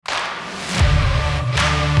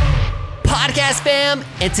podcast fam.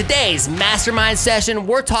 In today's mastermind session,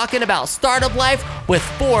 we're talking about startup life with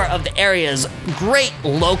 4 of the area's great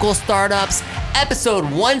local startups. Episode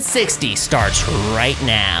 160 starts right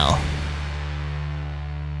now.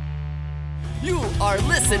 You are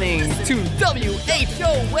listening to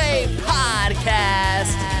WHOA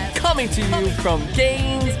Podcast, coming to you from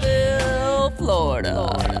Gainesville,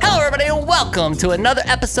 Florida. Hello, everybody, and welcome to another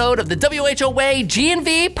episode of the WHOA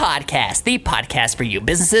G&V Podcast, the podcast for you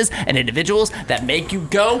businesses and individuals that make you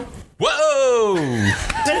go, whoa!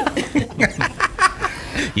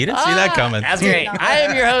 You didn't see that coming. That's great. I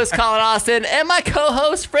am your host, Colin Austin, and my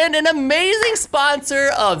co-host, friend, and amazing sponsor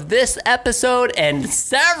of this episode and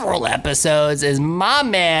several episodes is my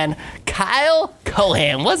man, Kyle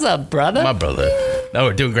Cohan. What's up, brother? My brother. No,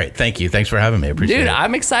 we're doing great. Thank you. Thanks for having me. I appreciate it. Dude,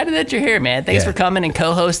 I'm excited that you're here, man. Thanks for coming and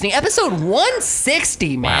co-hosting episode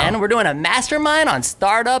 160, man. Wow. We're doing a mastermind on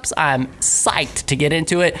startups. I'm psyched to get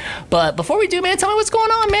into it. But before we do, man, tell me what's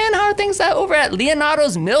going on, man. How are things over at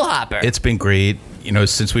Leonardo's Millhopper? It's been great. You know,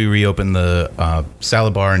 since we reopened the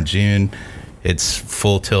salad bar in June, it's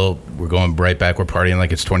full tilt. We're going right back. We're partying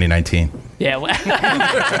like it's 2019. Yeah. When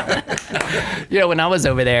I was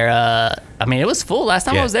over there, I mean, it was full. Last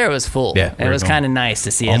time I was there, it was full. Yeah. And it was kind of nice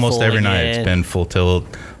to see it almost full every again. night. It's been full tilt.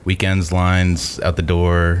 Weekends, lines out the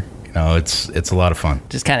door. You know, it's a lot of fun.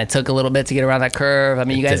 Just kind of took a little bit to get around that curve. I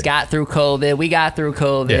mean, you guys got through COVID. We got through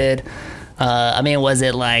COVID. Yeah. I mean, was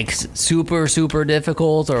it like super, super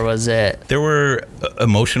difficult, or was it? There were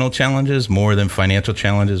emotional challenges more than financial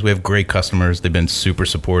challenges. We have great customers. They've been super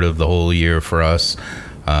supportive the whole year for us.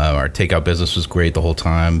 Our takeout business was great the whole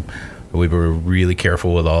time. We were really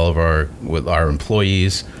careful with all of our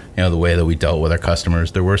employees, you know, the way that we dealt with our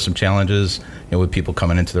customers. There were some challenges, you know, with people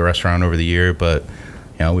coming into the restaurant over the year, but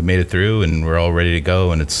you know, we made it through and we're all ready to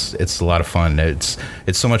go, and it's a lot of fun. It's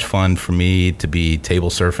so much fun for me to be table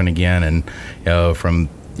surfing again, and I'm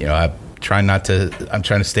trying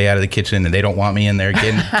to stay out of the kitchen, and they don't want me in there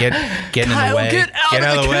getting in the way. Get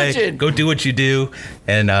out of the kitchen. Go do what you do,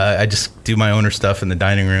 and I just do my owner stuff in the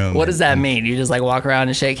dining room. What does that mean? You just like walk around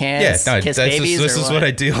and shake hands, kiss babies, this is what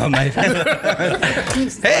I do all night.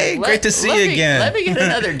 Hey, great to see you again. Let me get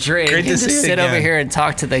another drink. Great to see you sit again. over here and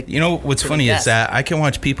talk to the. You know what's funny is that I can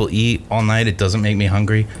watch people eat all night. It doesn't make me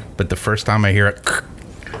hungry, but the first time I hear it,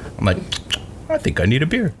 I'm like, I think I need a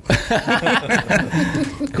beer.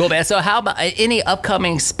 Cool, man. So how about any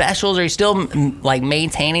upcoming specials? Are you still like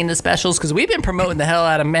maintaining the specials? Because we've been promoting the hell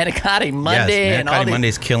out of Manicotti Monday. Yes, and all these.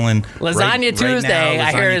 Monday's killing. Lasagna Tuesday,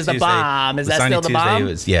 I hear, is the bomb. Is that still the bomb?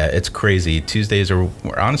 It's crazy. Tuesdays are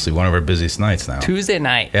honestly one of our busiest nights now. Tuesday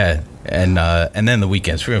night. Yeah, and then the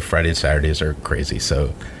weekends, Friday and Saturdays are crazy.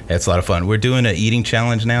 So it's a lot of fun. We're doing an eating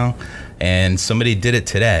challenge now, and somebody did it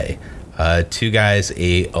today. 2 guys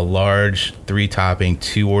ate a large 3-topping,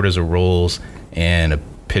 2 orders of rolls, and a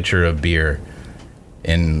pitcher of beer.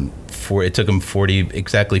 And it took them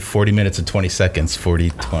exactly 40 minutes and 20 seconds.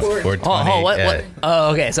 40, 20. What?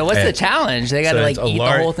 Oh, okay. So what's the challenge? They got to eat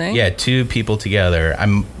the whole thing? Yeah, 2 people together.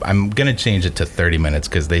 I'm gonna change it to 30 minutes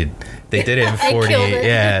because they did it in 40.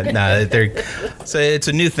 So it's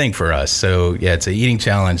a new thing for us. So yeah, it's an eating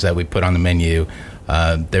challenge that we put on the menu.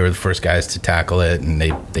 They were the first guys to tackle it, and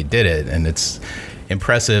they did it, and it's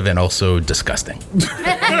impressive and also disgusting.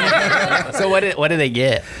 So what did they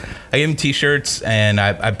get? I gave them T-shirts, and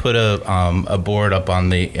I put a board up on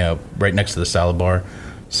the right next to the salad bar.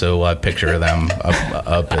 So a picture of them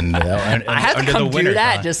up and I have to come do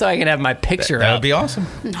that just so I can have my picture that up. That would be awesome.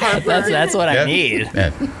 That's what I need.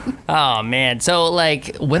 Yeah. Oh man, so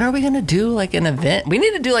like, when are we gonna do like an event? We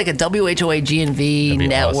need to do like a WHOA G&V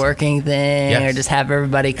networking thing, or just have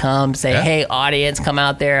everybody come say, "Hey, audience, come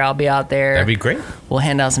out there. I'll be out there." That'd be great. We'll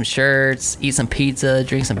hand out some shirts, eat some pizza,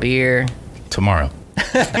 drink some beer. Tomorrow.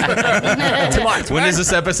 Tomorrow. When does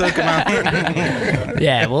this episode come out?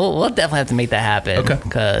 Yeah, we'll definitely have to make that happen. Okay.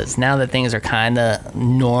 Because now that things are kind of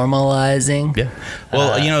normalizing. Yeah.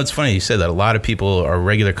 Well, it's funny you said that. A lot of people, our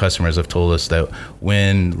regular customers, have told us that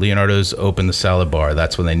when Leonardo's opened the salad bar,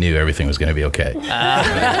 that's when they knew everything was going to be okay.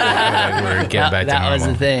 We're getting back to normal. That was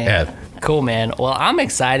the thing. Yeah. Cool, man. Well, I'm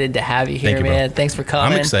excited to have you here, man. Bro. Thanks for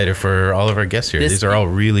coming. I'm excited for all of our guests here. These are all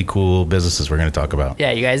really cool businesses we're going to talk about.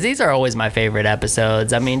 Yeah, you guys, these are always my favorite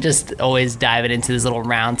episodes. I mean, just always diving into this little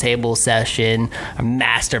roundtable session, a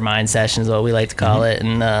mastermind session is what we like to call it,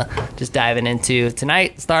 and just diving into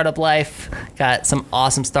tonight, startup life. Got some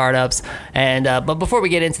awesome startups, and but before we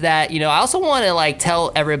get into that, I also want to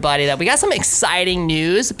tell everybody that we got some exciting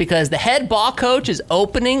news because the head ball coach is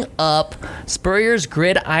opening up Spurrier's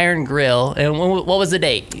Gridiron Grill Grill. And what was the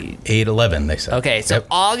date? 8/11, they said. Okay, so Yep.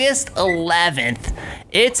 August 11th,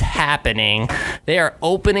 it's happening. They are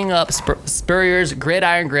opening up Spurrier's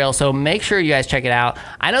Gridiron Grill, so make sure you guys check it out.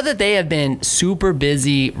 I know that they have been super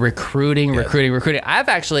busy recruiting. I've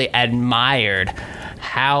actually admired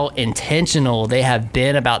how intentional they have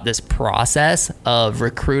been about this process of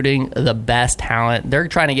recruiting the best talent. They're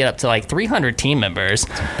trying to get up to like 300 team members.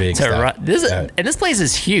 big to stuff. run. And this place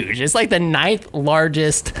is huge. It's like the 9th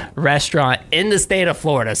largest restaurant in the state of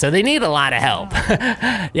Florida, so they need a lot of help.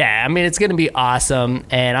 Yeah, I mean, it's going to be awesome,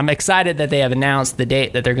 and I'm excited that they have announced the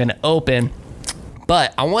date that they're going to open.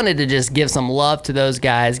 But I wanted to just give some love to those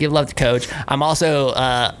guys, give love to Coach. I'm also,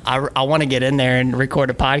 I want to get in there and record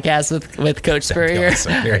a podcast with Coach Spurrier.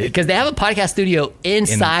 Awesome. Because they have a podcast studio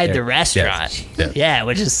inside the restaurant. Yes. Yeah,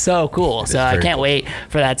 which is so cool. So I can't wait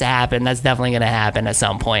for that to happen. That's definitely going to happen at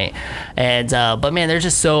some point. And but man, there's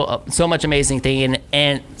just so much amazing thing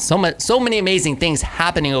and so many amazing things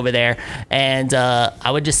happening over there. And I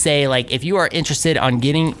would just say, like, if you are interested on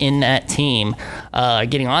getting in that team,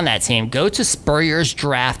 getting on that team, go to SpurriersDraft.com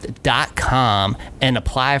and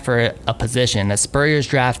apply for a position. That's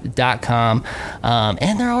SpurriersDraft.com.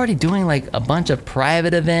 And they're already doing like a bunch of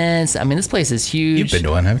private events. I mean, this place is huge. You've been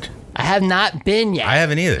to one, haven't you? I have not been yet. I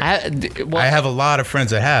haven't either. I have a lot of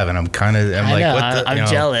friends that have, and I'm like, what the? I'm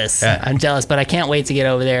jealous. Yeah. I'm jealous, but I can't wait to get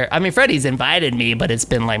over there. I mean, Freddie's invited me, but it's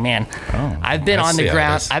been like, man, I've been on the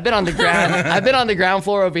ground. I've been on the ground. I've been on the ground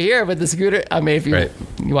floor over here with the scooter. I mean, if you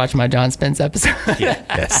watch my John Spence episode,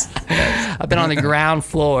 Yes. I've been on the ground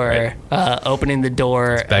floor, opening the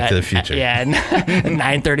door. It's Back to the Future. Yeah,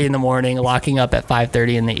 9:30 in the morning, locking up at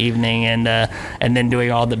 5:30 in the evening, and then doing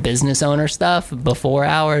all the business owner stuff before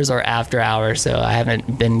hours or after hours. So I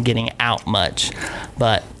haven't been getting out much,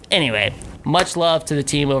 but anyway. Much love to the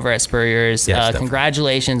team over at Spurrier's. Yes,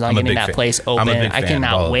 congratulations on getting that place open. I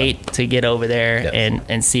cannot wait to get over there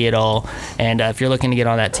and see it all. And if you're looking to get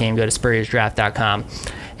on that team, go to SpurriersDraft.com.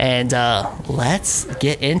 And let's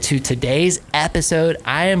get into today's episode.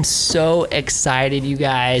 I am so excited, you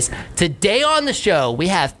guys. Today on the show, we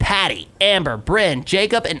have Patty, Amber, Bryn,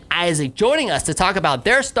 Jacob, and Isaac joining us to talk about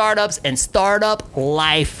their startups and startup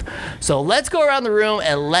life. So let's go around the room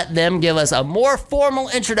and let them give us a more formal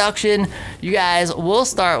introduction. You guys, we'll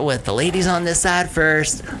start with the ladies on this side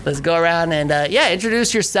first. Let's go around and,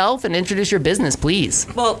 introduce yourself and introduce your business, please.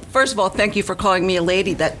 Well, first of all, thank you for calling me a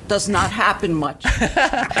lady. That does not happen much.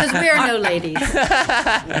 Because we are no ladies.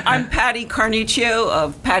 I'm Patty Carniccio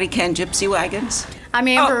of Patty Can Gypsy Wagons. I'm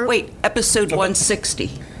Amber. Oh, wait, episode 160.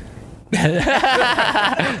 This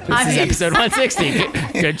is episode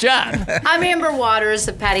 160. Good job. I'm Amber Waters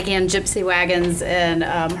of Patty Can Gypsy Wagons and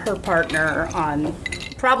her partner on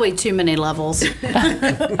probably too many levels.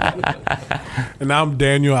 And I'm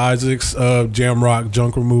Daniel Isaacs of Jamrock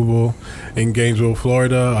Junk Removal in Gainesville,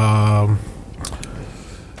 Florida.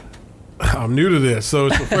 I'm new to this, so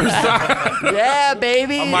it's the first time. Yeah,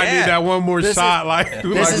 baby. I might need that one more shot.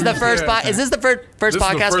 This is the first. Is this the first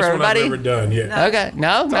podcast for everybody? One I've ever done. Yeah. Okay.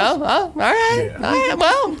 No. Oh, all right. Yeah. All right.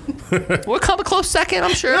 Well, we'll come a close second,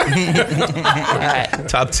 I'm sure. All right.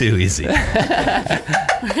 Top 2, easy.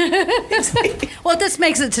 Well, this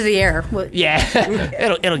makes it to the air. Yeah.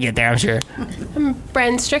 It'll get there, I'm sure. I'm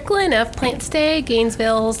Bren Strickland of Plant Stay,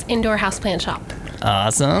 Gainesville's indoor houseplant shop.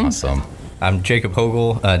 Awesome. I'm Jacob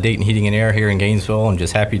Hogel, Dayton Heating and Air here in Gainesville. I'm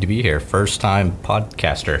just happy to be here. First time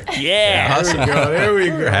podcaster. Yeah. Awesome. There we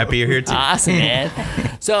go. Happy you're here too. Awesome, man.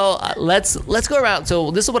 So let's go around. So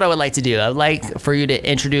this is what I would like to do. I'd like for you to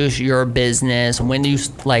introduce your business. When do you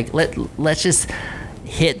let's just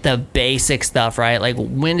hit the basic stuff, right? Like,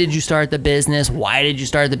 when did you start the business? Why did you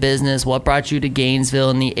start the business? What brought you to Gainesville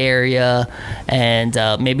in the area? And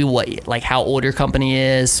maybe how old your company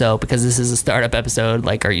is. So because this is a startup episode,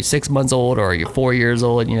 like, are you 6 months old or are you 4 years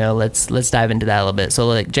old? You know, let's dive into that a little bit. So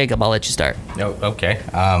like, Jacob, I'll let you start. Oh, okay.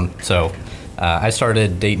 I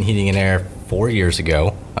started Dayton Heating and Air 4 years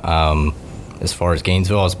ago. As far as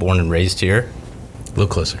Gainesville, I was born and raised here. A little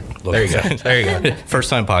closer. There you go. There you go.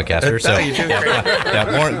 First time podcaster. So you do great.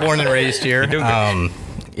 born and raised here. You're doing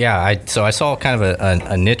great. I saw kind of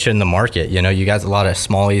a niche in the market. You know, you got a lot of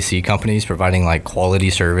small AC companies providing like quality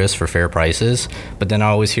service for fair prices, but then I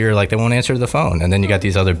always hear like they won't answer the phone. And then you got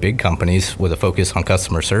these other big companies with a focus on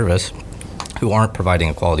customer service who aren't providing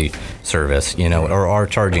a quality service, you know, or are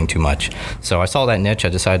charging too much. So I saw that niche. I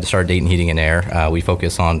decided to start Dayton Heating and Air. We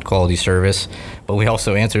focus on quality service, but we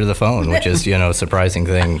also answer the phone, which is, you know, a surprising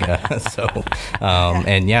thing. So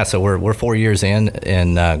we're 4 years in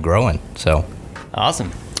and growing. So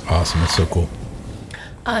Awesome. Awesome. That's so cool.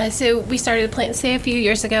 So we started Plant Stay a few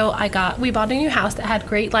years ago. We bought a new house that had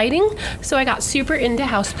great lighting, so I got super into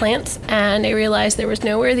houseplants, and I realized there was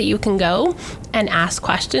nowhere that you can go and ask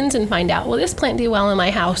questions and find out, will this plant do well in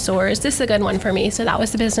my house, or is this a good one for me? So that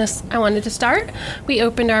was the business I wanted to start. We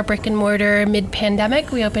opened our brick and mortar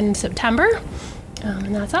mid-pandemic. We opened in September,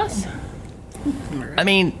 and that's us. I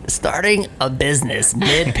mean, starting a business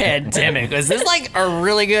mid-pandemic, was this like a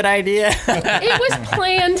really good idea? It was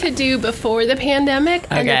planned to do before the pandemic,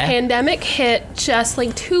 and the Okay. pandemic hit just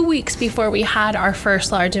like 2 weeks before we had our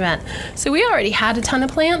first large event. So we already had a ton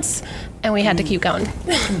of plants, and we had to keep going.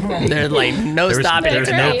 There's like no stopping There's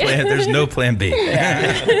it. no right. plan. There's no plan B.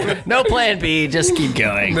 No plan B, just keep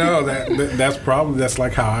going. No, that's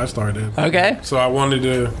like how I started. Okay. So I wanted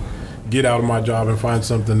to get out of my job and find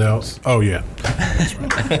something else. Oh yeah, that's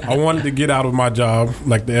right. I wanted to get out of my job,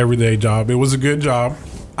 like the everyday job. It was a good job.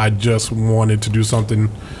 I just wanted to do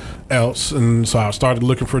something else, and so I started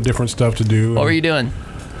looking for different stuff to do. What were you doing?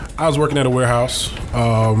 I was working at a warehouse,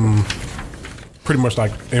 pretty much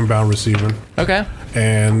like inbound receiving, Okay.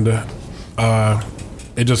 and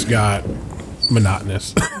it just got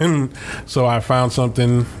monotonous. And so I found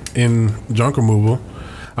something in junk removal.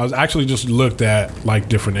 I was actually just looked at like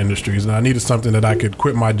different industries, and I needed something that I could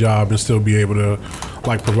quit my job and still be able to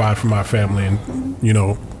like provide for my family and, you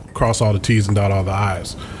know, cross all the T's and dot all the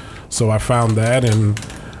I's. So I found that, and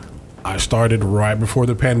I started right before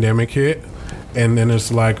the pandemic hit. And then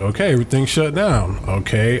it's like, okay, everything shut down.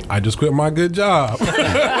 Okay, I just quit my good job.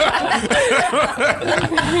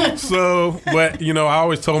 So, but, you know, I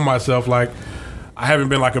always told myself, like, I haven't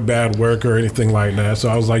been like a bad worker or anything like that. So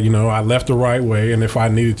I was like, you know, I left the right way. And if I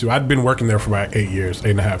needed to, I'd been working there for about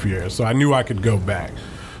 8.5 years. So I knew I could go back.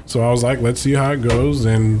 So I was like, let's see how it goes.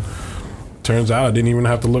 And turns out I didn't even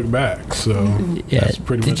have to look back. So that's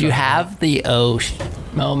pretty much Did you how- have the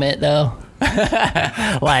moment though?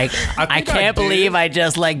 Like, I think I can't did. believe I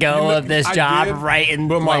just let go of this I job did, right in.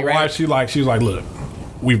 But my like, right- wife, she was like, look,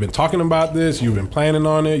 we've been talking about this. You've been planning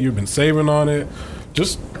on it. You've been saving on it.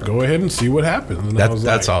 Just go ahead and see what happens. And I was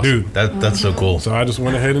That's like, awesome. dude. That's so cool. So I just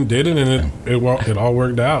went ahead and did it, and it all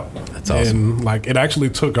worked out. That's awesome. And like it actually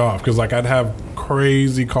took off because like I'd have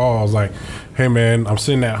crazy calls like, "Hey man, I'm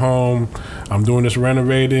sitting at home. I'm doing this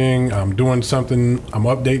renovating. I'm doing something. I'm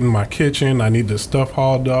updating my kitchen. I need this stuff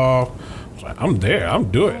hauled off." I was like, I'm there. I'm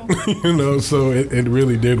doing it. You know. So it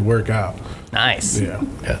really did work out. Nice. Yeah.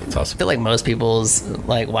 Yeah, that's I awesome. feel like most people's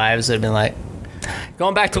like wives would have been like,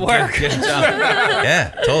 going back to work. Good job. Yeah,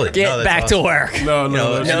 totally. Get No, that's back awesome. to work. No,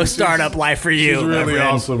 know, No she's- startup life for you. She's my really friend.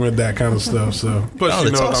 awesome with that kind of stuff. So, but Oh, she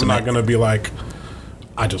that's knows awesome, I'm not man. gonna be like,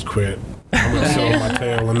 I just quit. I'm gonna sit on my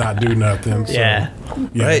tail and not do nothing. So, Yeah.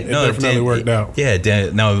 yeah, Right. it definitely Dan, worked out. Yeah.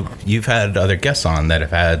 Dan, now, you've had other guests on that have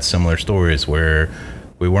had similar stories where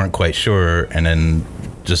we weren't quite sure. And then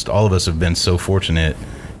just all of us have been so fortunate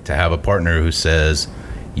to have a partner who says,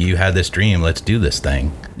 you had this dream, let's do this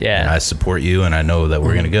thing. Yeah. And I support you, and I know that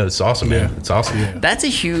we're going to go. It's awesome, man. Yeah. It's awesome. Yeah. That's a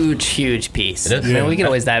huge piece. It is. I mean, Yeah. we can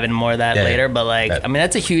always dive into more of that Yeah, later, yeah. but like, That- I mean,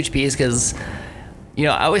 that's a huge piece because, you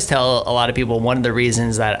know, I always tell a lot of people one of the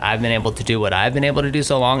reasons that I've been able to do what I've been able to do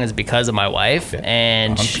so long is because of my wife, Yeah,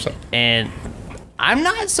 and 100%. and I'm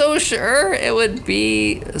not so sure it would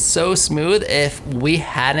be so smooth if we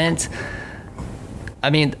hadn't. I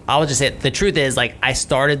mean, I'll just say it. The truth is, like, I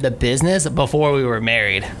started the business before we were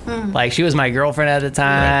married. Like, she was my girlfriend at the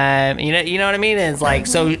time. You know what I mean? And it's like,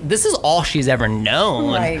 so this is all she's ever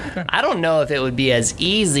known. Right. I don't know if it would be as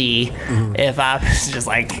easy if I was just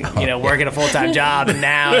like, you know, working a full-time job and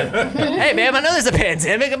now, hey, man, I know there's a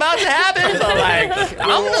pandemic about to happen, but like,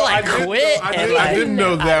 I'm gonna like quit. I didn't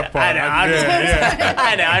know that part. I know. I'm just,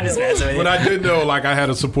 I know. I'm just messing with you. But I did know, like, I had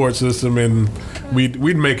a support system, and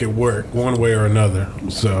we'd make it work one way or another.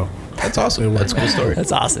 So That's awesome. That's a cool story.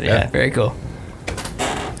 That's awesome. Yeah, very cool.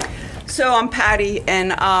 So I'm Patty,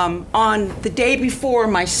 and on the day before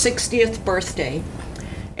my 60th birthday,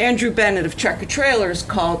 Andrew Bennett of Checker Trailers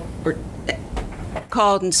called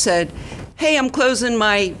and said, "Hey, I'm closing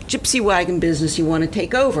my gypsy wagon business. You want to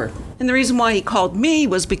take over?" And the reason why he called me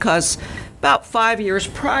was because about 5 years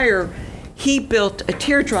prior, he built a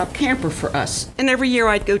teardrop camper for us. And every year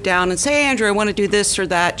I'd go down and say, "Hey, Andrew, I want to do this or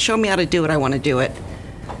that. Show me how to do it. I want to do it."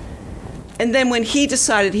 And then when he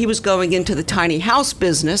decided he was going into the tiny house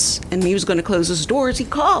business and he was going to close his doors, he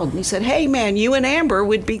called and he said, "Hey, man, you and Amber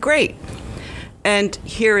would be great." And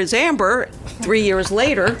here is Amber 3 years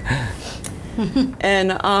later, and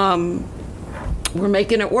we're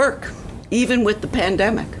making it work, even with the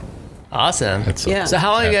pandemic. Awesome. That's Yeah. So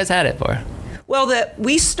how long you guys had it for? Well,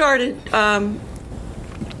 we started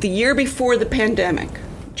the year before the pandemic,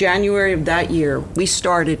 January of that year, we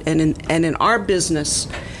started, and in our business,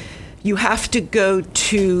 you have to go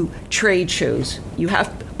to trade shows.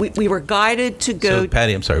 We were guided to go. So,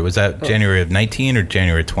 Patty, I'm sorry, was that January of 19 or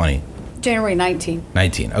January 20? January 19.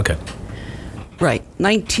 19, okay. Right,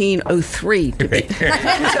 1903 to be. It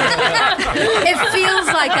feels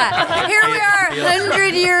like that. Here we are,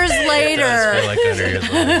 100 years later.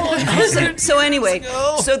 So anyway,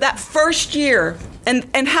 so that first year,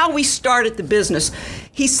 and how we started the business,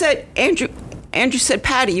 he said, Andrew said,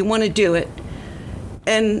 Patty, you want to do it?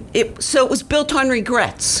 And it was built on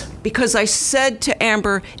regrets, because I said to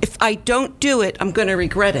Amber, if I don't do it, I'm going to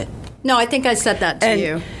regret it. No, I think I said that to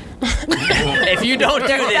you. If you don't do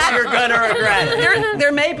this, you're gonna regret it.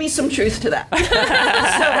 There may be some truth to that.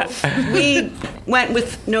 So we went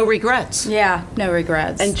with no regrets. Yeah, no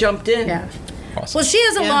regrets. And jumped in. Yeah. Awesome. Well, she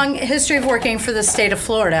has a long history of working for the state of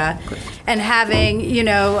Florida and having,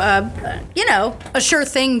 a sure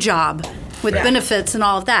thing job with benefits and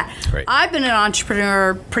all of that. Right. I've been an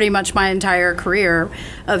entrepreneur pretty much my entire career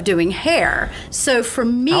of doing hair. So for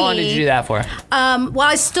me... How long did you do that for? Well,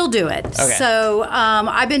 I still do it. Okay. So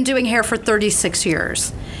I've been doing hair for 36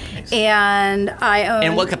 years. And I own...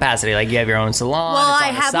 In what capacity? Like, you have your own salon? Well, it's on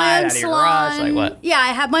I the have side, my own out of your salon. garage, like what? Yeah,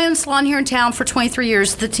 I have my own salon here in town for 23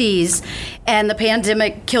 years, The Tease. And the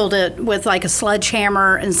pandemic killed it with like a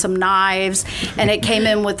sledgehammer and some knives. And it came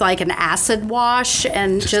in with like an acid wash.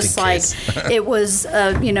 And just like, it was,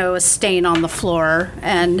 a stain on the floor.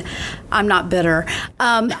 And I'm not bitter.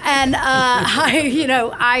 I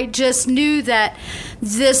just knew that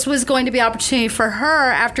this was going to be an opportunity for her,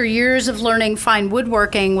 after years of learning fine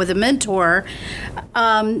woodworking with a mentor,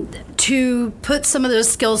 to put some of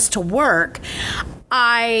those skills to work.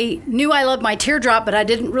 I knew I loved my teardrop, but I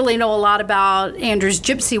didn't really know a lot about Andrew's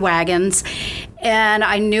Gypsy Wagons. And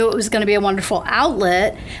I knew it was going to be a wonderful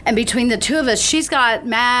outlet. And between the two of us, she's got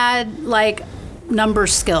mad, number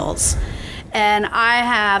skills. And I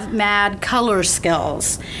have mad color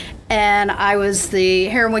skills. And I was the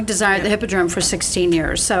hair and wig designer at the Hippodrome for 16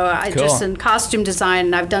 years. So I just in costume design,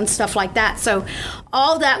 and I've done stuff like that. So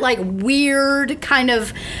all that weird kind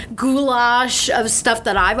of goulash of stuff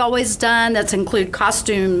that I've always done, that's include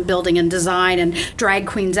costume building and design and drag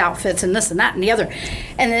queens outfits and this and that and the other.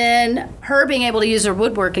 And then her being able to use her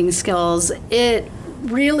woodworking skills, it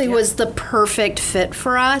really was the perfect fit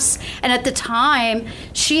for us. And at the time,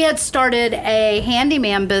 she had started a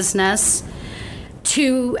handyman business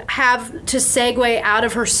to segue out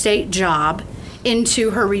of her state job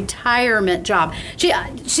into her retirement job. She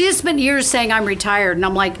has spent years saying, I'm retired, and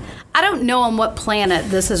I'm like, I don't know on what planet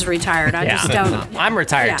this is retired. I just don't. I'm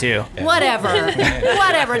retired too. Whatever.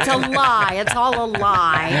 It's a lie. It's all a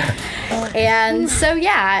lie. And so,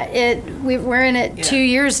 we're in it 2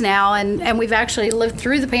 years now, and we've actually lived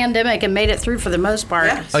through the pandemic and made it through for the most part.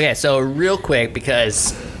 Yes. Okay, so real quick,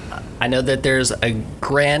 because I know that there's a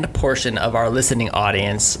grand portion of our listening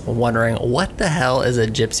audience wondering, what the hell is a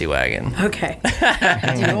gypsy wagon? Okay. Do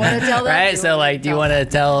you want to tell that? Right, so do you want to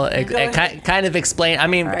tell, kind of explain? I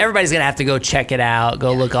mean, everybody's going to have to go check it out,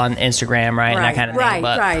 go look on Instagram, right, and that kind of thing.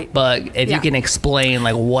 But if you can explain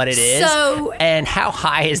what it is, and how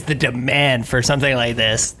high is the demand for something like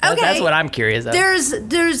this? Okay. That's what I'm curious of. There's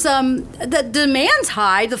the demand's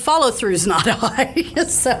high, the follow through's not high.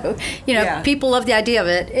 So, people love the idea of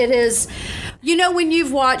it. It is, when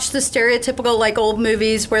you've watched the stereotypical old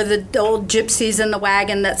movies where the old gypsy's in the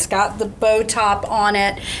wagon that's got the bow top on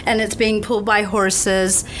it and it's being pulled by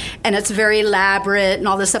horses and it's very elaborate and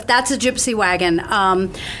all this stuff, that's a gypsy wagon.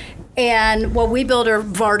 And what we build are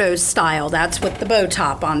Vardo style. That's with the bow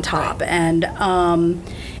top on top. And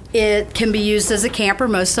it can be used as a camper.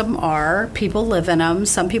 Most of them are. People live in them.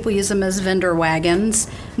 Some people use them as vendor wagons.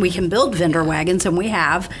 We can build vendor wagons, and we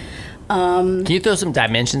have. Can you throw some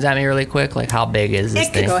dimensions at me really quick? How big is this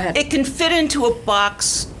thing? Go ahead. It can fit into a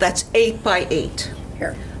box that's 8 by 8.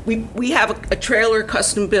 Here. We have a trailer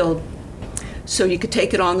custom build, so you could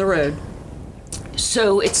take it on the road.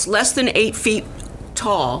 So it's less than 8 feet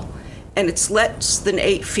tall, and it's less than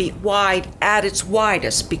 8 feet wide at its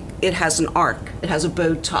widest. It has an arc. It has a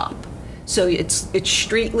bow top. So it's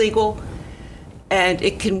street legal, and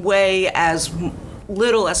it can weigh as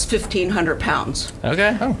little as 1,500 pounds.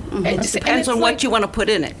 Okay. Oh. It depends on what you want to put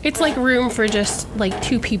in it. It's room for just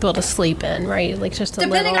 2 people to sleep in, right? Just a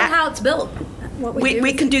Depending little. on how it's built. What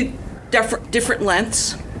We can do different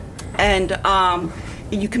lengths, and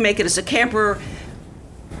you can make it as a camper.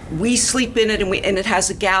 We sleep in it, and it has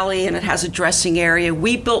a galley and it has a dressing area.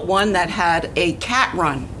 We built one that had a cat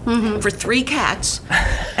run for 3 cats,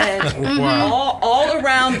 and all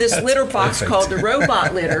around this litter box called the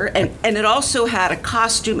robot litter, and it also had a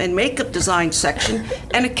costume and makeup design section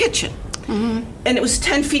and a kitchen, and it was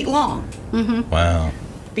 10 feet long. Wow.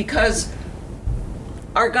 Because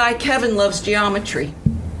our guy Kevin loves geometry.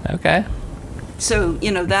 Okay. So,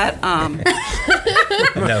 that,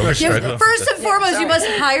 No, we're struggling. First and foremost, you must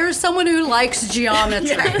hire someone who likes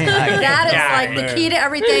geometry. That is like the key to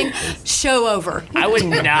everything. Show over. I would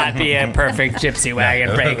not be a perfect gypsy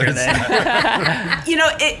wagon breaker then.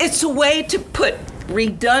 it's a way to put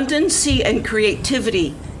redundancy and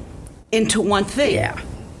creativity into one thing. Yeah.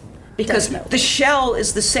 Because Definitely. the shell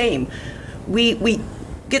is the same. We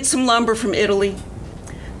get some lumber from Italy,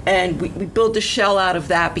 and we build the shell out of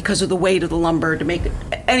that because of the weight of the lumber to make it.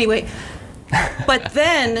 Anyway, but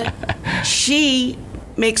then she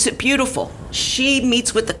makes it beautiful. She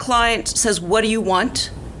meets with the client, says, "What do you want?"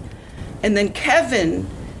 And then Kevin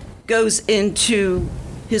goes into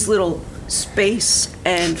his little space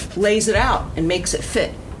and lays it out and makes it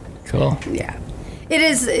fit. Cool. Yeah. It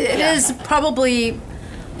is probably.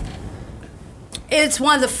 It's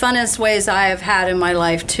one of the funnest ways I have had in my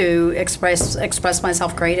life to express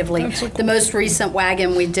myself creatively. The most recent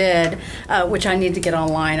wagon we did, which I need to get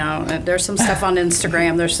online. I don't know. There's some stuff on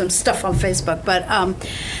Instagram. There's some stuff on Facebook. But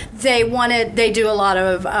they do a lot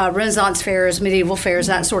of Renaissance fairs, medieval fairs,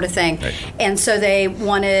 that sort of thing. Right. And so they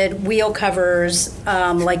wanted wheel covers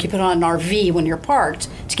like you put on an RV when you're parked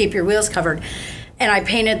to keep your wheels covered. And I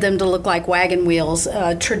painted them to look like wagon wheels,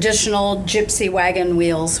 traditional gypsy wagon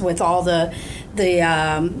wheels with all the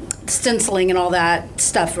stenciling and all that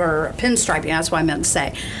stuff, or pinstriping, that's what I meant to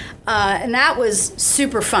say. And that was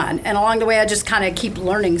super fun. And along the way, I just kind of keep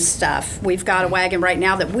learning stuff. We've got a wagon right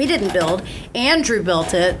now that we didn't build. Andrew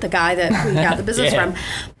built it, the guy that we got the business from.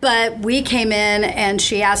 But we came in and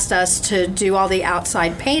she asked us to do all the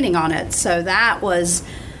outside painting on it. So that was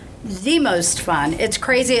the most fun. It's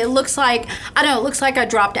crazy. It looks like I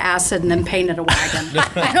dropped acid and then painted a wagon.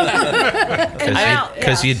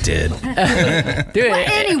 Because you did. Dude,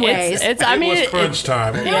 anyways. it's It was crunch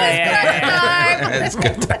time. It's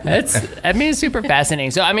good. It's super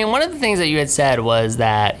fascinating. So, one of the things that you had said was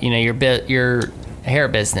that, your hair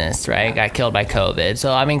business, right, got killed by COVID.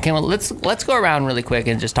 So, let's go around really quick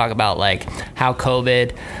and just talk about like how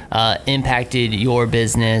COVID impacted your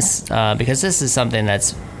business, because this is something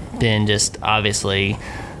that's been just obviously,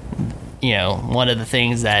 one of the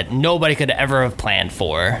things that nobody could ever have planned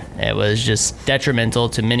for. It was just detrimental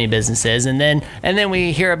to many businesses, and then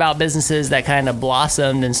we hear about businesses that kind of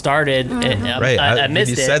blossomed and started Right. When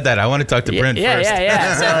amidst you it. said that, I want to talk to Bryn first.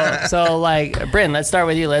 Yeah. So like, Bryn, let's start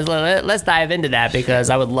with you. Let's dive into that,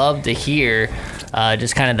 because I would love to hear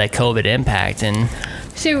just kind of the COVID impact. And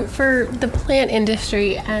So for the plant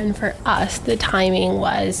industry and for us, the timing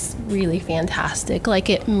was really fantastic. Like,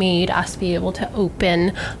 it made us be able to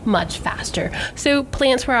open much faster. So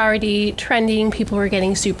plants were already trending. People were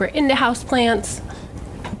getting super into house plants.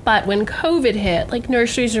 But when COVID hit, like,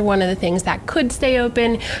 nurseries are one of the things that could stay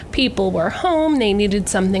open. People were home. They needed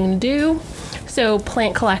something to do. So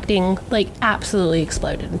plant collecting, like, absolutely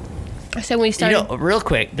exploded. So we started. Real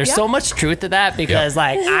quick, there's so much truth to that, because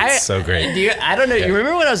So great. I don't know. You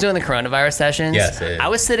remember when I was doing the coronavirus sessions? Yes. Yeah. I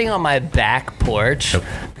was sitting on my back porch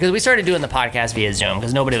because we started doing the podcast via Zoom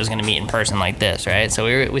because nobody was going to meet in person like this, right? So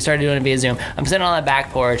we started doing it via Zoom. I'm sitting on the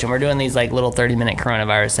back porch and we're doing these like little 30-minute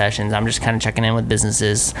coronavirus sessions. I'm just kind of checking in with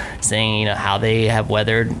businesses, saying how they have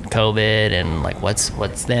weathered COVID and like what's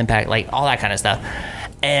the impact, like all that kind of stuff.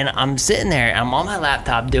 And I'm sitting there, I'm on my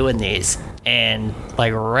laptop doing these, and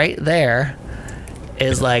like right there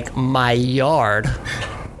is like my yard,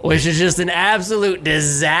 which is just an absolute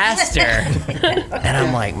disaster. And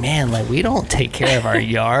I'm like, man, like we don't take care of our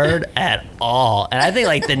yard at all. And I think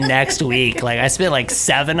like the next week, like I spent like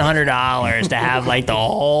 $700 to have like the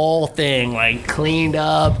whole thing like cleaned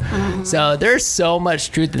up. So there's so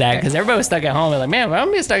much truth to that, because everybody was stuck at home. And like, man, if I'm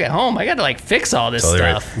gonna be stuck at home, I got to like fix all this Totally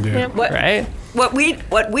right. stuff, Yeah. right? What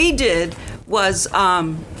we did was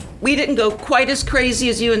we didn't go quite as crazy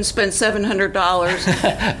as you and spend $700.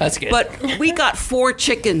 That's good. But we got 4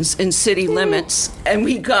 chickens in city limits, and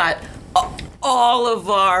we got all of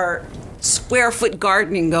our square foot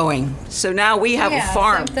gardening going. So now we have a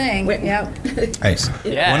farm. Same thing. Yep. Nice.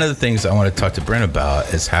 Yeah. One of the things I want to talk to Bryn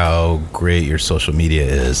about is how great your social media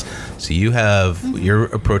is. So you're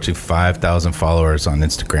approaching 5,000 followers on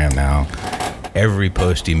Instagram now. Every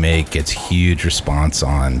post you make gets huge response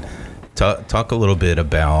on. Talk a little bit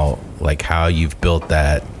about like how you've built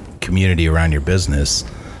that community around your business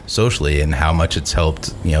socially and how much it's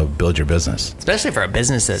helped, build your business. Especially for a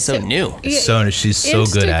business that's so new. So she's so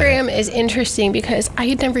good at it. Instagram is interesting because I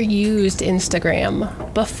had never used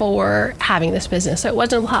Instagram before having this business. So it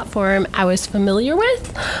wasn't a platform I was familiar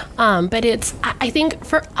with. But I think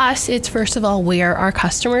for us, it's first of all where our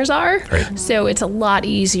customers are. Right. So it's a lot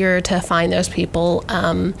easier to find those people.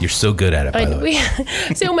 You're so good at it, by the way.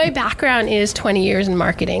 So my background is 20 years in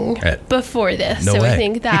marketing before this. No so way. I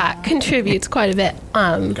think that contributes quite a bit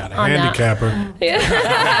Got a on that. handicapper.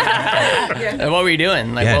 And what were you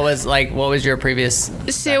doing? What was your previous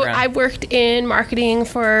So background? I worked in marketing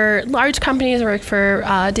for large companies. I worked for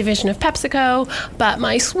a division of PepsiCo, but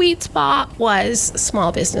my sweet spot was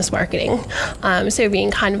small business marketing. So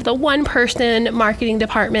being kind of the one-person marketing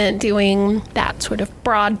department doing that sort of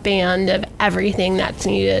broad band of everything that's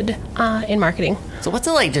needed in marketing. So what's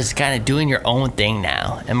it like just kind of doing your own thing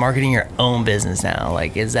now and marketing your own business now?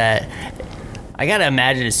 Like, is that... I gotta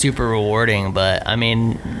imagine it's super rewarding, but I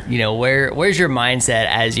mean, where's your mindset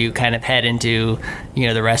as you kind of head into,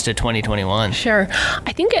 the rest of 2021? Sure.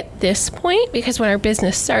 I think at this point, because when our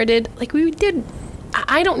business started,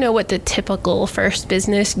 I don't know what the typical first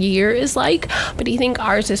business year is like, but I think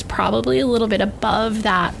ours is probably a little bit above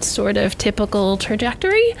that sort of typical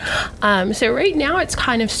trajectory. So right now it's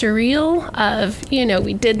kind of surreal of,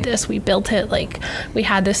 we did this, we built it, we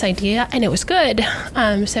had this idea and it was good.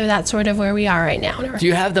 So that's sort of where we are right now. Do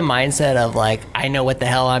you have the mindset of I know what the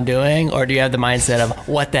hell I'm doing, or do you have the mindset of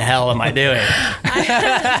what the hell am I doing?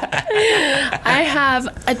 I have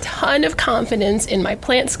a ton of confidence in my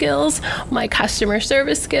plant skills, my customer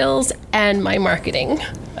service skills, and my marketing.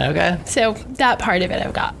 Okay. So that part of it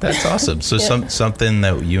I've got. That's awesome. So something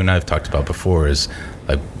that you and I have talked about before is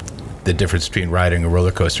the difference between riding a roller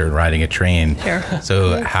coaster and riding a train. Sure.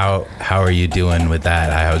 So how are you doing with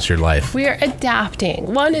that? How's your life? We are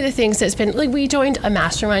adapting. One of the things that's been, we joined a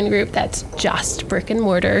mastermind group that's just brick and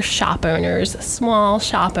mortar shop owners, small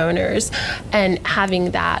shop owners, and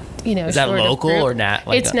having that, Is that local or not?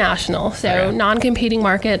 It's national, so non-competing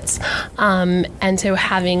markets. And so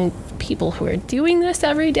having people who are doing this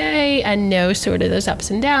every day and know sort of those ups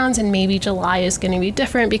and downs, and maybe July is going to be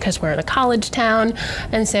different because we're in a college town,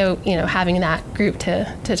 and so having that group to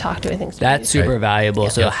talk to, I think that's super valuable.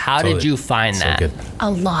 So how did you find that? Good. a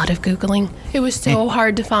lot of Googling. It was so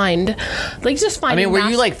hard to find, just finding. Were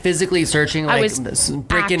you physically searching I was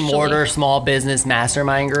brick and mortar small business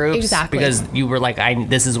mastermind groups? Exactly. Because you were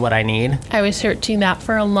this is what I need. I was searching that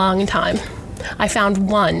for a long time. I found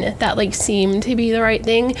one that seemed to be the right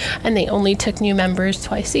thing, and they only took new members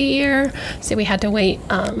twice a year, so we had to wait.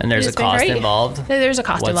 And there's a cost involved? There's a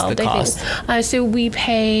cost involved. The cost? I think. So we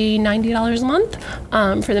pay $90 a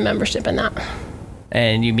month for the membership in that.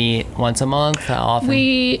 And you meet once a month? How often?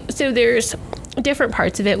 So there's different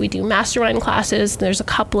parts of it. We do mastermind classes. There's a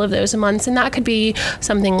couple of those a month, and that could be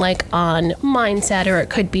something on mindset, or it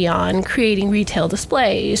could be on creating retail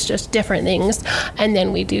displays, just different things. And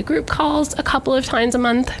then we do group calls a couple of times a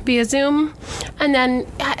month via Zoom. And then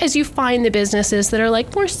as you find the businesses that are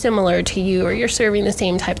more similar to you, or you're serving the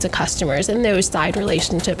same types of customers, and those side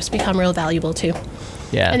relationships become real valuable too.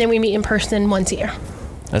 Yeah. And then we meet in person once a year.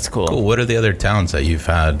 That's cool. Cool. What are the other towns that you've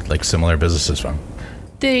had similar businesses from?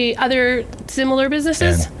 The other similar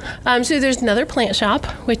businesses? So there's another plant shop,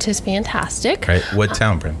 which is fantastic. Right. What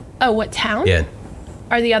town, Bryn? Oh, what town? Yeah.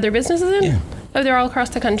 Are the other businesses in? Yeah. Oh, they're all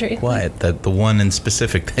across the country. What? The one in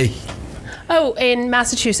specific. Oh, in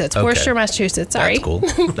Massachusetts, Okay. Worcester, Massachusetts. Sorry. That's cool.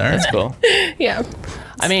 All right. That's cool. Yeah.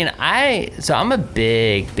 I'm a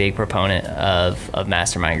big proponent of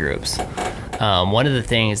mastermind groups. One of the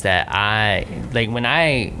things that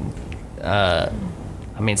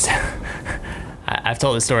I've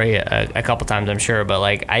told this story a couple times, I'm sure, but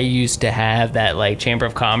I used to have that Chamber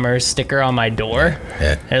of Commerce sticker on my door.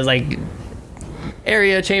 Yeah. It was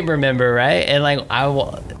area chamber member, right? And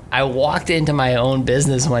I walked into my own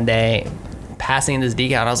business one day, passing this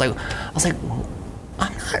decal, and I was like,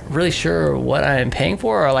 I'm not really sure what I'm paying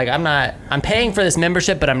for, or I'm paying for this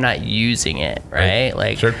membership, but I'm not using it,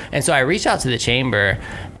 right? Sure. And so I reached out to the chamber,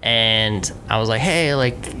 and I was like,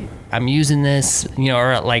 hey, I'm using this,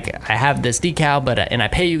 or I have this decal, and I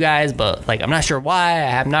pay you guys, but I'm not sure why.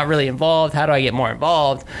 I'm not really involved. How do I get more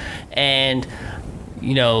involved? And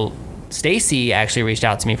Stacy actually reached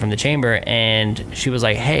out to me from the chamber, and she was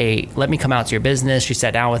like, hey, let me come out to your business. She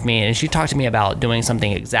sat down with me, and she talked to me about doing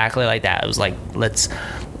something exactly like that. It was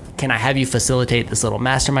can I have you facilitate this little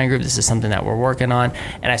mastermind group? This is something that we're working on.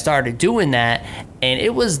 And I started doing that, and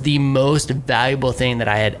it was the most valuable thing that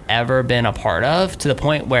I had ever been a part of, to the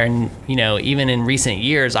point where, even in recent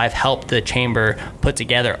years, I've helped the chamber put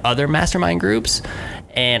together other mastermind groups.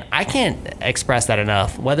 And I can't express that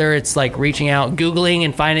enough. Whether it's like reaching out, Googling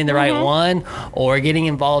and finding the right one, or getting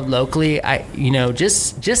involved locally,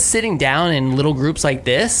 just sitting down in little groups like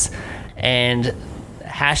this and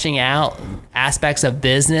hashing out aspects of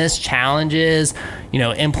business, challenges,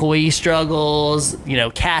 employee struggles,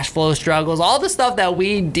 cash flow struggles, all the stuff that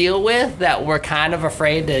we deal with that we're kind of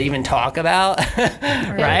afraid to even talk about,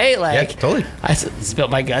 right? Like, Yeah, totally. I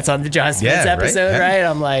spilled my guts on the John Smith's Yeah, right, episode, yeah. right?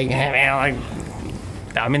 I'm like, hey, man,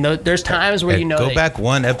 there's times where Go that- back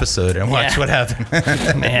one episode and watch Yeah. what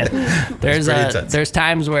happened. man, there's pretty intense. there's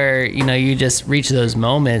times where you just reach those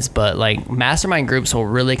moments, but like mastermind groups will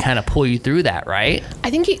really kind of pull you through that, right? I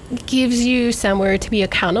think it gives you somewhere to be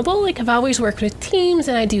accountable. Like I've always worked with teams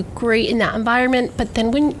and I do great in that environment, but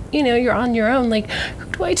then when you're on your own, like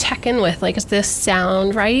who do I check in with? Like, is this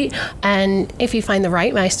sound right? And if you find the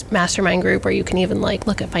right mastermind group where you can even like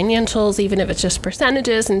look at financials, even if it's just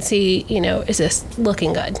percentages, and see, is this looking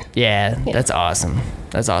good? Yeah, that's awesome.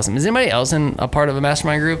 That's awesome. Is anybody else in a part of a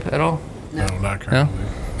mastermind group at all? No, not currently.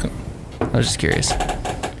 I was just curious.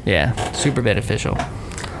 Yeah, super beneficial.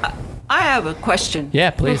 I have a question. Yeah,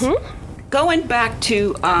 please. Going back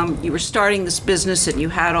to you were starting this business and you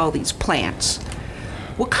had all these plants.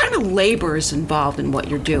 What kind of labor is involved in what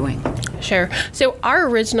you're doing? Sure. So our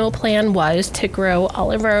original plan was to grow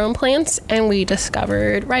all of our own plants, and we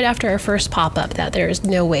discovered right after our first pop-up that there is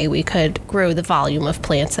no way we could grow the volume of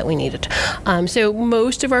plants that we needed. So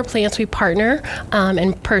most of our plants we partner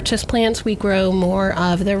and purchase plants. We grow more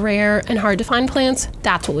of the rare and hard-to-find plants.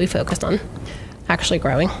 That's what we focused on, actually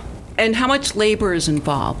growing. And how much labor is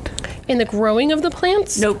involved? In the growing of the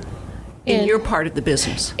plants? No, in In- your part of the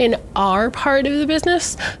business. In our part of the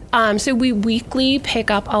business. So we weekly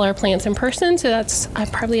pick up all our plants in person. So that's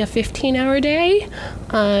probably a 15-hour day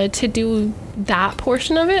to do that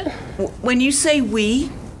portion of it. When you say we,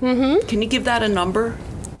 can you give that a number?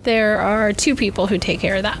 There are 2 people who take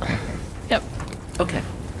care of that. Yep. Okay.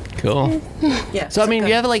 Cool. Yeah. So I mean,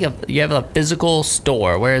 you have a physical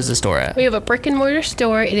store. Where is the store at? We have a brick and mortar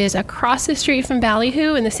store. It is across the street from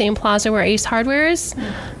Ballyhoo in the same plaza where Ace Hardware is.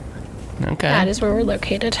 Okay. That is where we're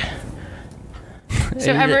located. Is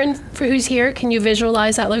So it- everyone who's here, can you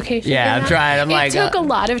visualize that location? Yeah, I'm trying. I'm it like, took a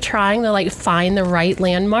lot of trying to find the right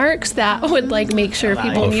landmarks that would make sure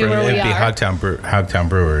people knew where we It'd be are. Hogtown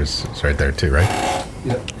Brewers. It's right there too, right?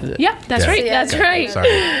 Yeah, that's Yeah. right. That's right.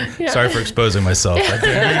 Sorry for exposing myself.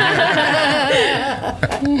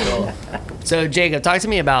 So Jacob, talk to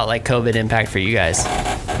me about COVID impact for you guys.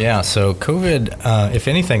 Yeah, so COVID, if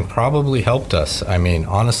anything, probably helped us. I mean,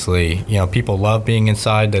 honestly, people love being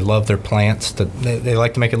inside. They love their plants. They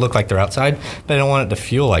like to make it look like they're outside. They don't want it to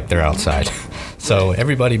feel like they're outside. So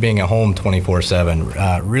everybody being at home 24/7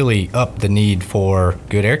 really upped the need for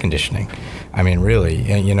good air conditioning. I mean, really,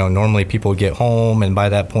 normally people get home, and by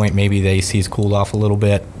that point, maybe the AC's cooled off a little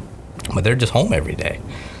bit, but they're just home every day.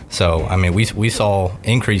 So, I mean, we saw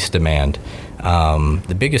increased demand.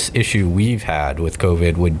 The biggest issue we've had with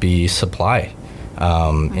COVID would be supply,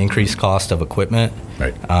 increased cost of equipment.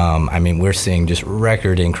 Right. I mean, we're seeing just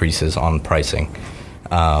record increases on pricing.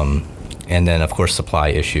 And then, of course, supply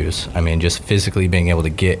issues. I mean, just physically being able to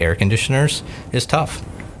get air conditioners is tough.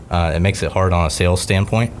 It makes it hard on a sales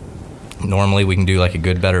standpoint. Normally, we can do a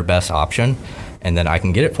good, better, best option, and then I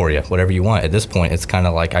can get it for you, whatever you want. At this point, it's kind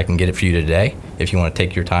of like I can get it for you today. If you want to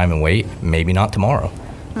take your time and wait, maybe not tomorrow.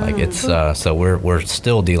 So we're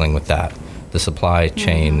still dealing with that. The supply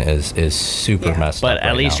chain is super messed But up. at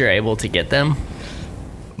right least now. you're able to get them.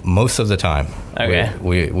 Most of the time. Okay.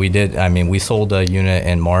 We did. I mean, we sold a unit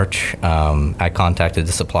in March. I contacted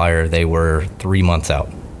the supplier. They were 3 months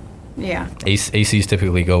out. Yeah. ACs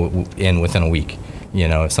typically go in within a week.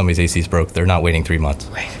 If somebody's AC is broke, they're not waiting 3 months.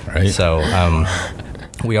 Right. So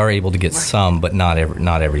we are able to get some, but not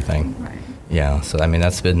everything. Right. Yeah. So I mean,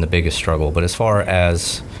 that's been the biggest struggle. But as far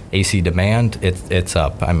as AC demand, it's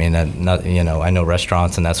up. I mean, I know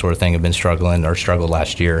restaurants and that sort of thing have been struggling or struggled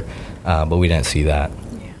last year, but we didn't see that.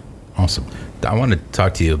 Awesome. I want to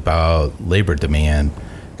talk to you about labor demand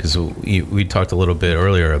because we talked a little bit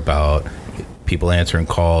earlier about people answering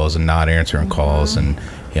calls and not answering calls and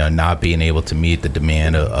not being able to meet the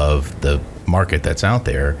demand of the market that's out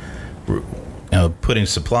there. Putting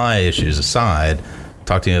supply issues aside,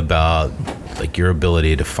 talk to me about your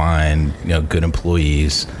ability to find good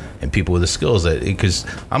employees and people with the skills because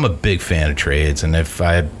I'm a big fan of trades, and if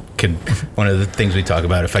I could, one of the things we talk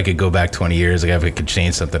about, if I could go back 20 years, like if I could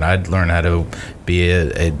change something, I'd learn how to be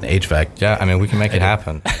an HVAC. Yeah, I mean, we can make it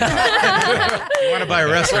happen. You want to buy a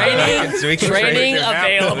restaurant? we can Training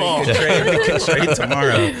trade. available. We can trade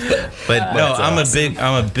tomorrow. But no, I'm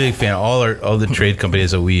a big fan. All the trade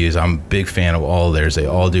companies that we use, I'm a big fan of all theirs. They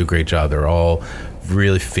all do a great job. They're all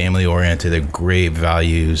really family oriented. They're great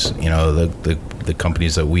values. You know, the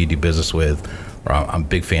companies that we do business with, I'm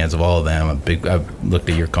big fans of all of them. I've looked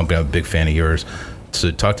at your company. I'm a big fan of yours. So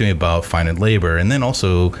talk to me about finding labor, and then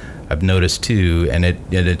also I've noticed too, and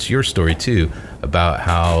it's your story too, about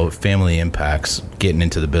how family impacts getting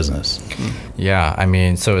into the business. Yeah, I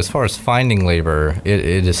mean, so as far as finding labor, it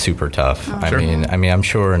is super tough. Sure. I mean, I'm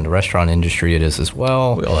sure in the restaurant industry it is as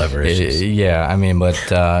well. We all have our issues. Yeah, I mean, but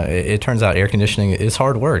it turns out air conditioning is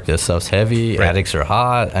hard work. This stuff's heavy. Right. Attics are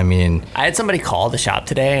hot. I mean, I had somebody call the shop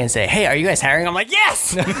today and say, "Hey, are you guys hiring?" I'm like,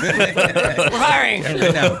 "Yes, we're hiring.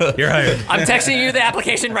 No, you're hired. I'm texting you the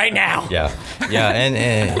application right now." yeah, and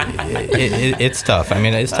it's tough. I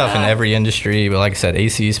mean, it's tough in every industry. But like I said,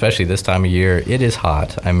 AC, especially this time of year, it is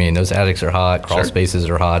hot. I mean, those attics are hot. Crawl Sure. spaces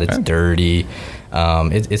are hot. It's dirty.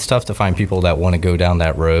 It's tough to find people that want to go down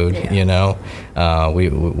that road. You know,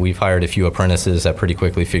 we've hired a few apprentices that pretty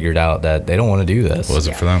quickly figured out that they don't want to do this.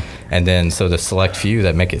 Wasn't for them. And then, so the select few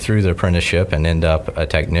that make it through the apprenticeship and end up a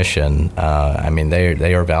technician, I mean,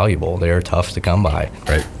 they are valuable. They are tough to come by.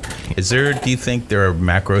 Right. Do you think there are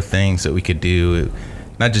macro things that we could do,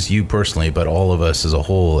 not just you personally, but all of us as a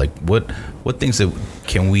whole? Like what things that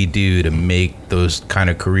can we do to make those kind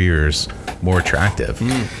of careers more attractive?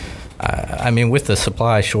 I mean, with the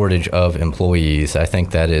supply shortage of employees, I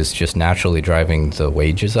think that is just naturally driving the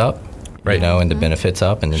wages up. Right. You know, and the benefits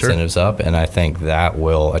up and Sure. incentives up, and I think that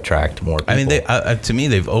will attract more people. I mean, to me,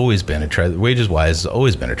 they've always been attractive. Wages-wise,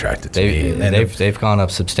 always been attractive to me. And They've gone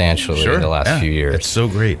up substantially Sure, in the last yeah. few years. It's so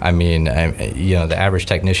great. I mean, you know, the average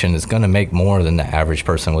technician is going to make more than the average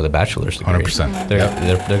person with a bachelor's degree. 100%.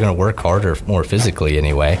 They're going to work harder, more physically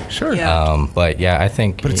anyway. Sure. Yeah. But yeah, I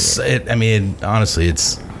think. But I mean, honestly,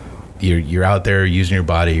 it's you're out there using your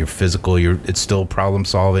body, you're physical. It's still problem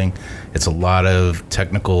solving. It's a lot of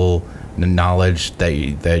technical knowledge that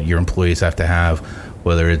your employees have to have,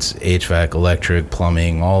 whether it's HVAC, electric,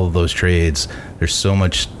 plumbing, all of those trades. There's so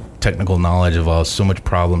much technical knowledge involved, so much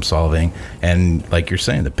problem solving, and like you're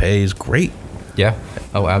saying, the pay is great. Yeah.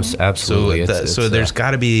 Oh, absolutely. So there's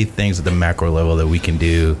got to be things at the macro level that we can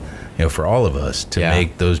do, you know, for all of us to Yeah.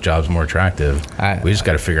 make those jobs more attractive. We just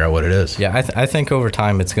got to figure out what it is. Yeah, I think over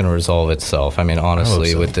time it's going to resolve itself. I mean,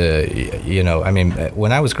 honestly, so. with I mean,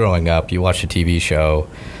 when I was growing up, you watched a TV show,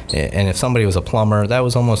 and if somebody was a plumber, that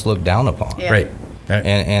was almost looked down upon. Yeah. Right.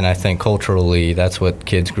 And I think culturally, that's what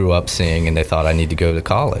kids grew up seeing, and they thought, I need to go to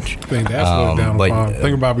college. I think that's looked down but- upon.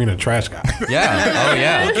 Think about being a trash guy. Yeah. Oh,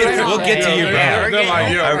 yeah. We'll get to you, Yeah, bro. we're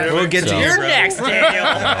getting- We'll get to you, You're bro. next,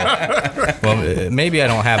 Daniel. Well, maybe I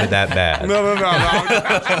don't have it that bad. No. Maybe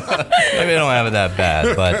I don't have it that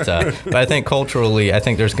bad, but I think culturally, I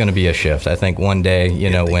think there's going to be a shift. I think one day, you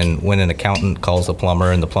know, when an accountant calls a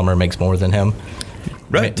plumber and the plumber makes more than him,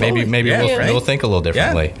 Right. maybe Yeah, we'll, right. we'll think a little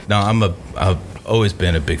differently. Yeah. No, I've always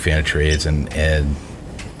been a big fan of trades, and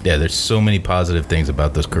yeah, there's so many positive things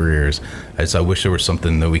about those careers. I wish there was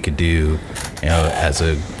something that we could do, you know, as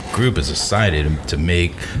a group, as a society, to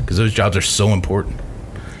make, because those jobs are so important.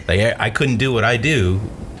 Like I couldn't do what I do,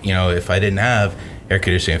 you know, if I didn't have air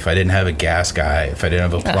conditioning, if I didn't have a gas guy, if I didn't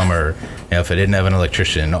have a plumber, you know, if I didn't have an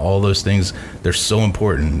electrician. All those things, they're so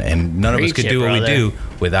important, and none of us Preach could it, do what we brother. do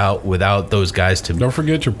without those guys to. Don't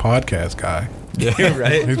forget your podcast guy. Yeah,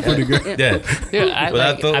 right. He's pretty good. Yeah. Dude, Without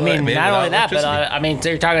not the- only without that, but electricity.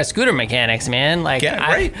 you're talking scooter mechanics, man. Like, Yeah,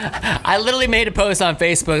 right. I literally made a post on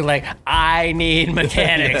Facebook like, I need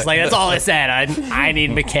mechanics. Like, that's all I said. I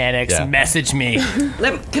need mechanics. Yeah. Message me.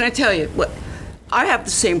 Can I tell you what? I have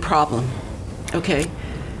the same problem. Okay.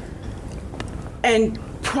 And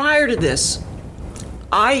prior to this,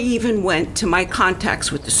 I even went to my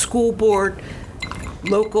contacts with the school board,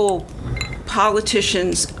 local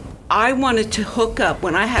politicians. I wanted to hook up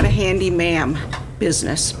when I had a handyman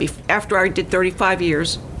business after I did 35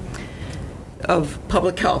 years of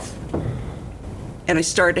public health. And I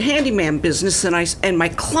started a handyman business, and my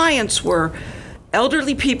clients were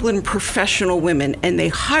elderly people and professional women, and they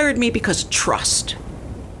hired me because of trust.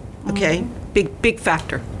 Okay? Big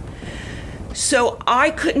factor. So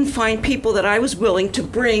I couldn't find people that I was willing to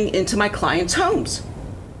bring into my clients' homes.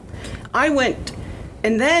 I went,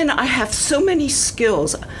 and then I have so many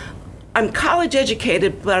skills. I'm college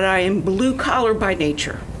educated, but I am blue collar by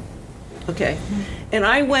nature. Okay? And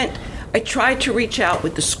I tried to reach out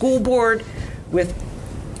with the school board, with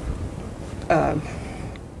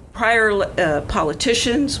prior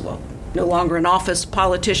politicians, well, no longer in office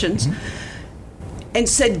politicians, and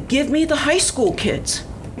said, give me the high school kids.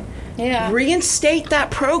 Yeah. Reinstate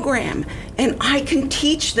that program, and I can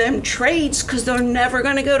teach them trades because they're never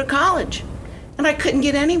going to go to college. And I couldn't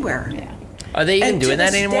get anywhere. Yeah. Are they even And to doing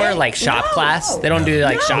that this anymore? day- Like shop No. class? They don't do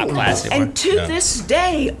like No. shop class anymore. And to this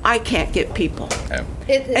day, I can't get people.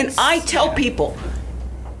 And I tell people,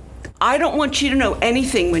 I don't want you to know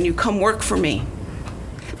anything when you come work for me.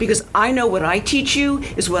 Because I know what I teach you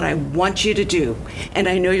is what I want you to do. And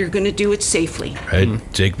I know you're going to do it safely. Right?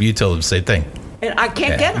 Jake, you told him same thing. And I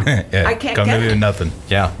can't get them. Yeah, I can't come get to do them. nothing.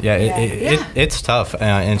 Yeah, Yeah. it's tough.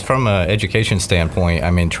 And from an education standpoint, I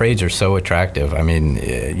mean, trades are so attractive. I mean,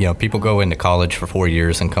 people go into college for 4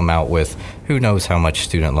 years and come out with who knows how much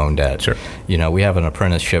student loan debt. Sure. We have an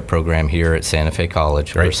apprenticeship program here at Santa Fe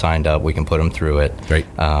College. We're Right. signed up. We can put them through it. Right.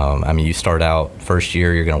 I mean, you start out first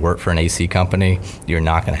year, you're going to work for an AC company. You're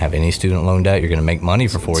not going to have any student loan debt. You're going to make money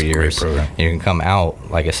for 4 a great years. program. And you can come out,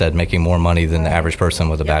 like I said, making more money than the average person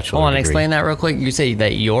with a bachelor's Hold on, degree. explain that real quick. You say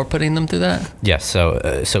that you're putting them through that? Yes,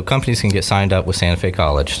 so companies can get signed up with Santa Fe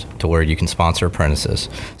College to where you can sponsor apprentices.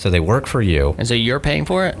 So they work for you. And so you're paying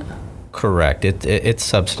for it? Correct. It's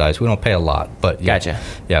subsidized. We don't pay a lot, but yeah. Gotcha.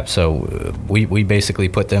 Yeah. So we basically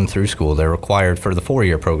put them through school. They're required for the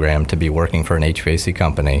 4-year program to be working for an HVAC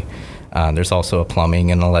company. There's also a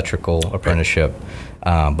plumbing and electrical apprenticeship.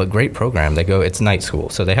 But great program. It's night school.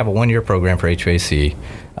 So they have a 1-year program for HVAC,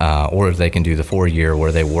 or if they can do the 4-year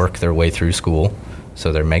where they work their way through school.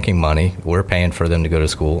 So they're making money. We're paying for them to go to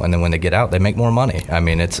school, and then when they get out, they make more money. I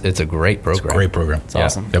mean, it's a great program. It's a great program. It's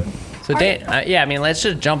awesome. Yep. So, let's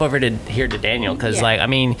just jump over to Daniel, because,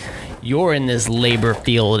 you're in this labor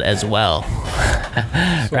field as well,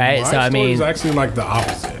 right? My story is actually like the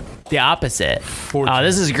opposite. The opposite. Fortunate. Oh,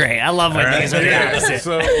 this is great. I love when things are the opposite.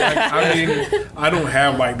 So, I don't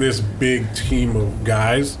have like this big team of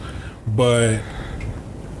guys, but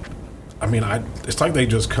it's like they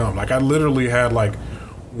just come. Like I literally had like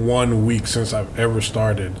 1 week since I've ever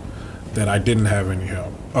started that I didn't have any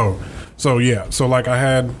help. So I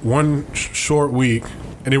had one short week,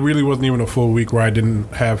 and it really wasn't even a full week where I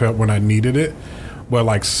didn't have help when I needed it. But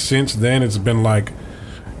like since then, it's been like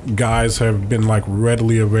guys have been like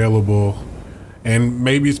readily available, and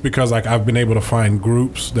maybe it's because like I've been able to find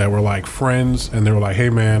groups that were like friends, and they were like, "Hey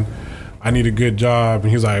man, I need a good job,"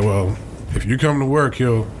 and he's like, "Well, if you come to work,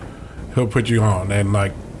 he'll put you on," and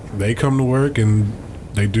like they come to work and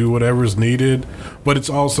they do whatever's needed, but it's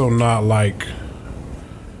also not like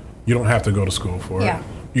you don't have to go to school for it.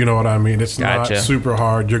 You know what I mean? It's Gotcha. not super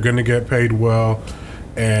hard. You're going to get paid well,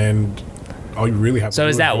 and all you really have to So do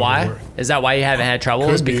is that go to why? work. Is that why you haven't had trouble?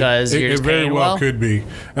 Is Could be. because you're it just very paying well well? could be.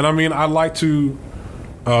 And I mean, I like to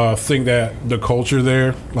think that the culture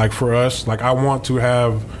there, like for us, like I want to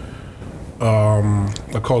have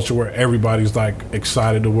a culture where everybody's like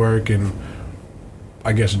excited to work and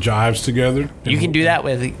I guess jives together. You can do that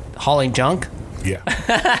with hauling junk? Yeah.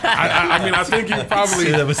 I think you probably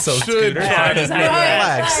See, that was so should Scooter. try to do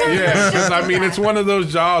that. Yeah, because it's one of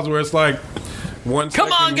those jobs where it's like,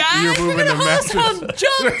 Come on, guys. you're moving the mattress. Some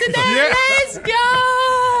junk today. Yeah. Let's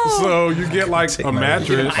go. So you get like a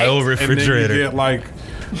mattress, my old and then refrigerator. you get like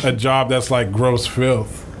a job that's like gross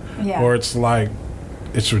filth, or it's like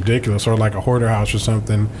it's ridiculous, or like a hoarder house or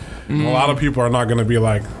something. A lot of people are not going to be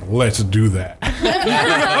like, let's do that.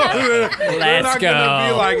 They're Let's not gonna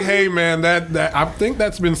be go. like, hey man, that I think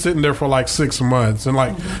that's been sitting there for like 6 months, and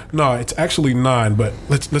like, no, it's actually 9, but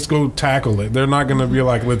let's go tackle it. They're not gonna be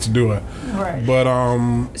like, let's do it. Right. But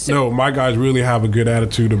no, my guys really have a good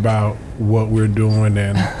attitude about what we're doing,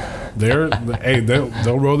 and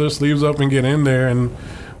they'll roll their sleeves up and get in there. And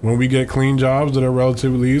when we get clean jobs that are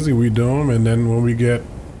relatively easy, we do them, and then when we get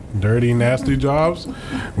dirty, nasty jobs,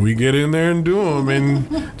 we get in there and do them,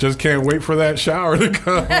 and just can't wait for that shower to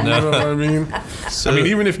come. You know what I mean? So, I mean,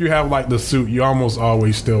 even if you have like the suit, you almost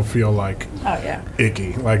always still feel like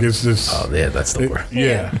icky. Like it's just. oh yeah, that's the word.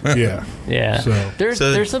 Yeah. Yeah. So-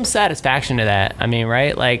 There's some satisfaction to that. I mean,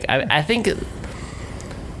 right? Like, I think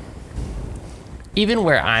even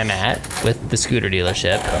where I'm at with the scooter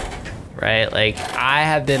dealership, right? Like, I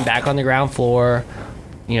have been back on the ground floor,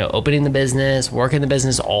 opening the business, working the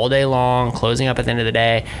business all day long, closing up at the end of the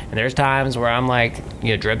day. And there's times where I'm like,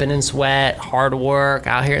 dripping in sweat, hard work,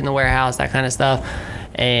 out here in the warehouse, that kind of stuff.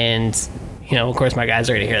 And, of course, my guys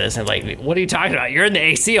are going to hear this and like, what are you talking about? You're in the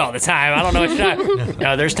AC all the time. I don't know what you're talking about.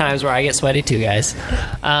 No, there's times where I get sweaty too, guys.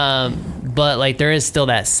 But like, there is still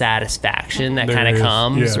that satisfaction that There kind of is.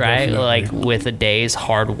 comes, Yeah, right? definitely. Like with a day's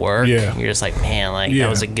hard work, Yeah. you're just like, man, like Yeah. that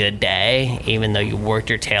was a good day, even though you worked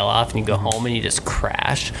your tail off and you go home and you just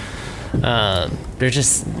crash. There's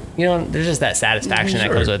just that satisfaction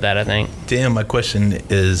that comes with that, I think. Dan, my question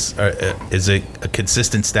is it a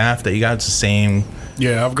consistent staff that you got? It's the same?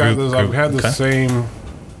 Yeah, I've got this. I've had the Okay. same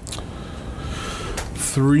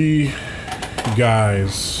 3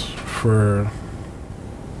 guys for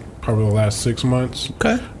probably the last 6 months.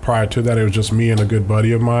 Okay. Prior to that, it was just me and a good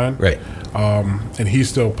buddy of mine. Right. And he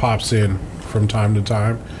still pops in from time to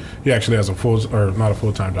time. He actually has not a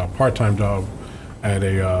full-time job, part-time job at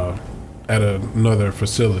another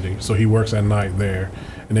facility. So he works at night there,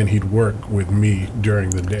 and then he'd work with me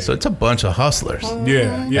during the day. So it's a bunch of hustlers.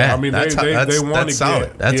 Yeah. Yeah, I mean, that's they want to that's solid.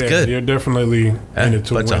 get. That's yeah, good. They're definitely in it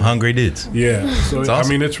to Bunch win. of hungry dudes. Yeah. So That's I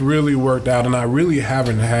awesome. mean, it's really worked out, and I really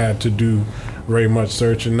haven't had to do very much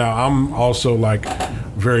searching. Now I'm also like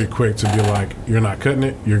very quick to be like, you're not cutting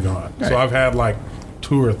it, you're gone. So I've had like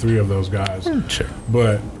 2 or 3 of those guys. Sure.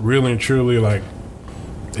 But really and truly, like,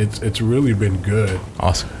 it's really been good.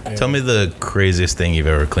 Awesome. Tell me the craziest thing you've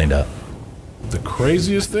ever cleaned up. The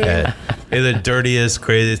craziest thing? Either dirtiest,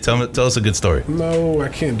 craziest. Tell us a good story. No, I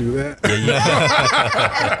can't do that.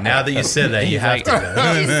 Now that you said that, you have to.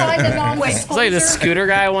 Did you find a non-disclosure? It's like the scooter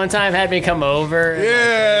guy one time had me come over.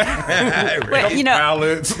 Yeah. But, you know,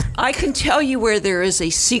 Pallets. I can tell you where there is a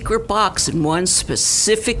secret box in one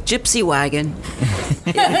specific gypsy wagon.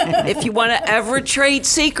 If you want to ever trade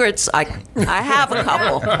secrets, I have a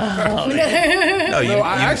couple. No, you, No,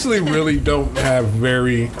 I actually really don't have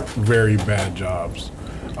very, very bad jobs.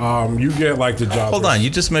 You get like the job. hold on. You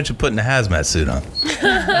just mentioned putting a hazmat suit on.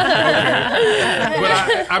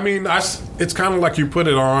 But I mean, it's kind of like you put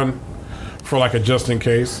it on for like a just in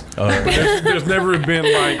case. But there's never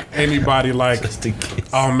been like anybody like, Just in case.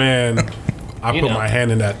 oh man, I put know. my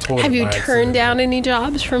hand in that toilet. Have you by turned accident." down any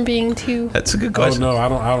jobs from being too? That's a good Oh question. no, I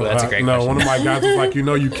don't. that's a great no, question. one of my guys was like,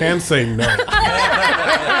 you can say no.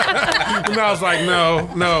 And I was like,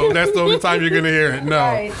 no, that's the only time you're gonna hear it. No.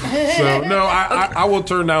 Right. So no, I will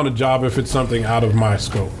turn down a job if it's something out of my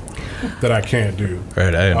scope that I can't do.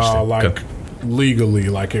 Right, I understand. Like Okay. legally,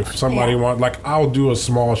 like if somebody like I'll do a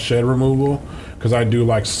small shed removal because I do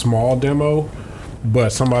like small demo.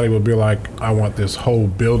 But somebody would be like, I want this whole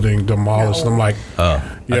building demolished. And I'm like, I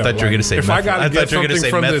thought you were gonna say if meth- I gotta I get thought you were gonna something say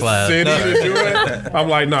from meth the lab. city to do it, I'm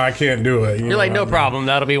like, no, I can't do it. You're like, no problem.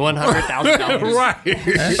 That'll be $100,000. Right.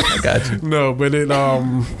 I got you. No, but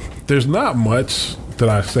there's not much that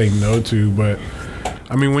I say no to, but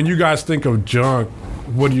I mean, when you guys think of junk,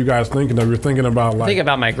 what are you guys thinking of? You're thinking about like Think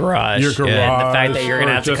about my garage. your garage. And the fact that you're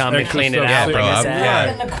gonna or have to just come and extra clean it stuff out. sitting bro, Like I I'm-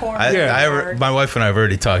 said. In the corner. My wife and I have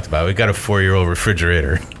already talked about it. We got a 4-year-old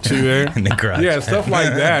refrigerator to there. in the garage. Yeah, stuff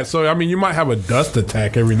like that. So I mean, you might have a dust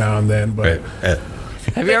attack every now and then, but Right.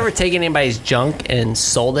 Have you ever taken anybody's junk and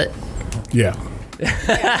sold it? yeah.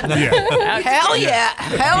 Yeah. Hell yeah.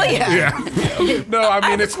 Hell yeah. Yeah. No, I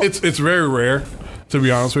mean it's very rare, to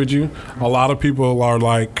be honest with you. A lot of people are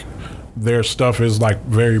like their stuff is like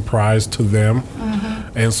very prized to them.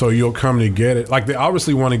 And so you'll come to get it. Like they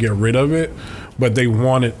obviously want to get rid of it, but they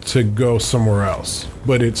want it to go somewhere else.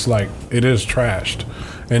 But it's like it is trashed.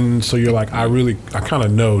 And so you're like, I kind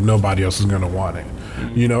of know nobody else is going to want it.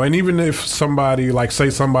 You know, and even if somebody, like, say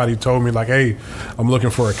somebody told me, like, hey, I'm looking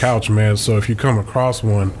for a couch, man. So if you come across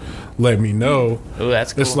one, let me know. Ooh,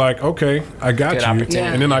 that's cool. It's like, okay, I got Good you. opportunity.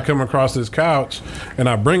 And then I come across this couch and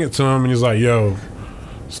I bring it to him and he's like, yo,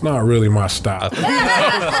 it's not really my style. He's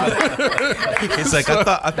like, I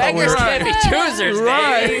thought we Beggars were. can't be choosers,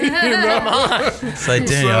 baby. Come on. It's like,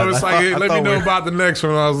 Daniel, So it's like, hey, let me know about the next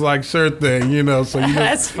one. I was like, sure thing, you know. So you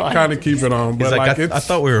That's just fun. kind of keep it on. But He's like, it's I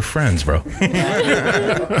thought we were friends, bro.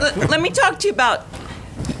 Let me talk to you about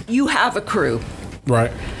you have a crew.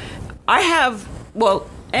 right. I have, well,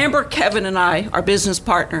 Amber, Kevin, and I, our business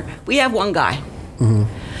partner, we have one guy.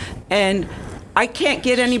 And I can't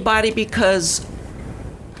get anybody because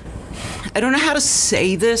I don't know how to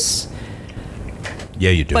say this,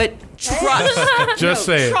 Yeah, you do. but trust. Just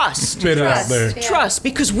say it. Trust. Spit it out there. Yeah. Trust,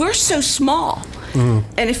 because we're so small.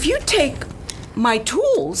 And if you take my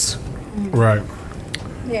tools, Right.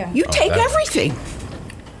 Yeah. you take that- everything.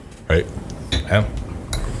 Right. Yeah.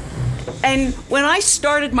 And when I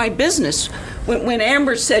started my business, when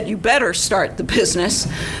Amber said you better start the business,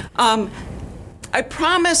 I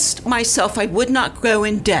promised myself I would not go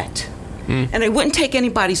in debt, and I wouldn't take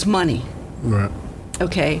anybody's money. Right.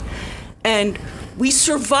 Okay, and we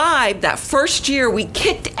survived that first year. We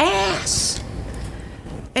kicked ass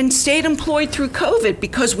and stayed employed through COVID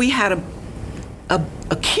because we had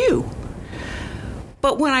a queue.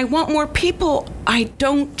 But when I want more people, I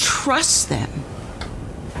don't trust them.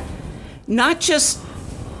 Not just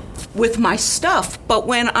with my stuff, but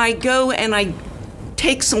when I go and I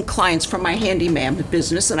take some clients from my handyman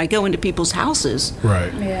business and I go into people's houses,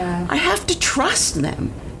 Right. Yeah. I have to trust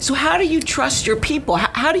them. So how do you trust your people?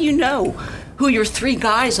 How do you know who your 3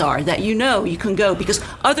 guys are that you know you can go? Because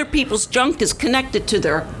other people's junk is connected to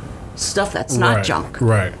their stuff that's not Right, junk.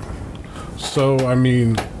 Right. So, I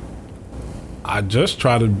mean, I just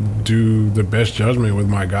try to do the best judgment with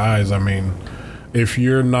my guys. I mean, if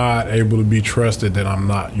you're not able to be trusted, then I'm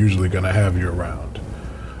not usually going to have you around.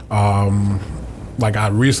 Like, I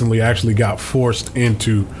recently actually got forced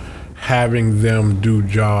into having them do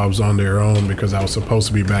jobs on their own because I was supposed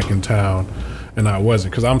to be back in town and I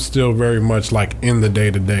wasn't, because I'm still very much like in the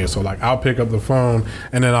day-to-day. So like I'll pick up the phone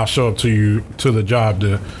and then I'll show up to you to the job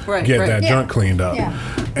to get that junk cleaned up. Yeah.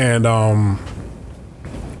 And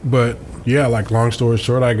but yeah, like long story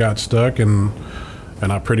short, I got stuck and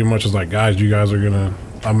I pretty much was like, guys,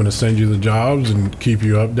 I'm gonna send you the jobs and keep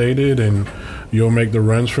you updated and you'll make the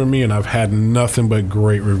runs for me. And I've had nothing but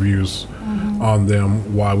great reviews on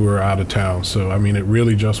them while we were out of town. So I mean, it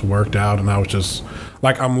really just worked out, and I was just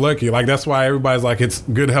like, I'm lucky. Like that's why everybody's like, it's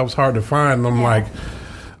good help's hard to find. And I'm like,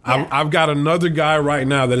 I've got another guy right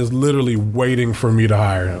now that is literally waiting for me to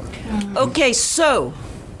hire him. Okay, so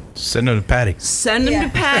Send him to Patty. send him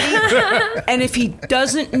to Patty, and if he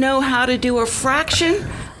doesn't know how to do a fraction,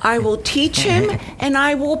 I will teach him and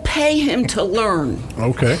I will pay him to learn.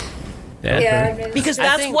 Okay. Yeah. Because I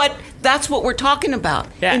that's think- that's what we're talking about.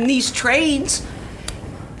 Yeah. In these trades,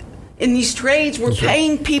 we're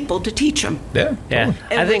paying people to teach them. Yeah. Yeah,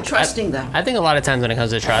 And we're trusting them. I think a lot of times when it comes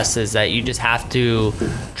to trust is that you just have to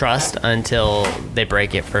trust until they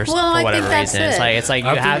break it first Well, for I think whatever that's reason. it. It's like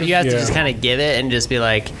I you have to think- just kind of give it and just be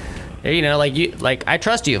like, you know, like I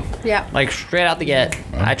trust you. Yeah. Like straight out the get,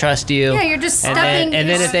 I trust you. Yeah, you're just and stepping- then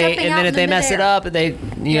you're if they stepping out if they into mess it midair. up, they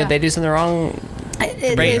Yeah. they do something wrong.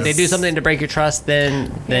 They do something to break your trust,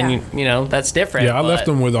 then Yeah. you know that's different. Yeah, I left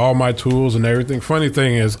but- them with all my tools and everything. Funny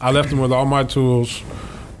thing is, I left them with all my tools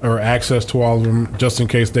or access to all of them just in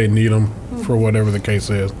case they need them for whatever the case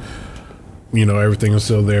is. You know, everything was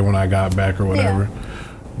still there when I got back or whatever.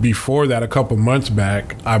 Before that, a couple months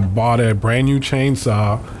back, I bought a brand new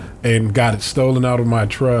chainsaw and got it stolen out of my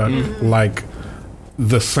truck like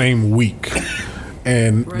the same week.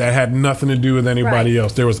 And that had nothing to do with anybody Right.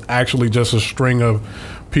 else. There was actually just a string of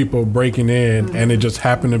people breaking in, and it just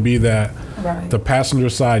happened to be that the passenger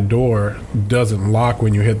side door doesn't lock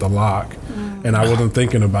when you hit the lock. And I wasn't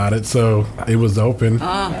thinking about it, so it was open,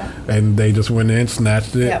 and they just went in,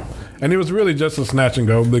 snatched it. Yep. And it was really just a snatch and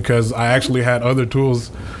go because I actually had other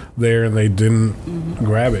tools there, and they didn't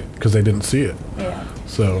grab it because they didn't see it. Yeah.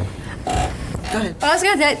 So I was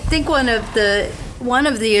going to think one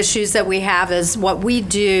of the issues that we have is what we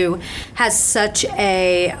do has such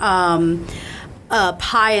a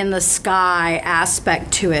pie in the sky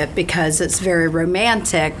aspect to it because it's very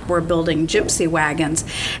romantic. We're building gypsy wagons,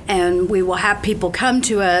 and we will have people come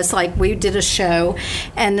to us. Like we did a show,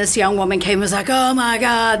 and this young woman came and was like, "Oh my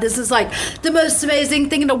God, this is like the most amazing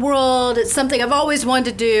thing in the world. It's something I've always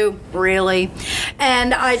wanted to do." Really,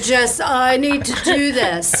 and I need to do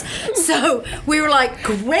this. So we were like,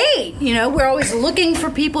 "Great!" You know, we're always looking for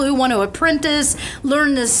people who want to apprentice,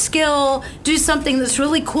 learn this skill, do something that's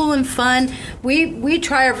really cool and fun. We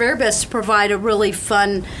try our very best to provide a really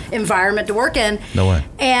fun environment to work in. No way.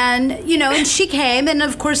 And, you know, and she came, and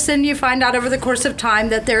of course, then you find out over the course of time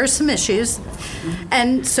that there are some issues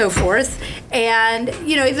and so forth. And,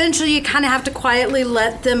 you know, eventually you kind of have to quietly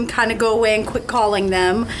let them kind of go away and quit calling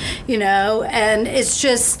them, you know, and it's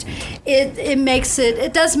just,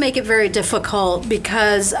 it does make it very difficult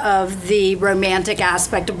because of the romantic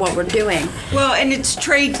aspect of what we're doing. Well, and it's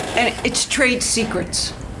trade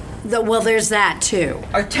secrets, Well, there's that too.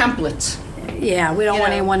 our templates. Yeah, we don't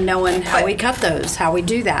want know, anyone knowing how but- we cut those, how we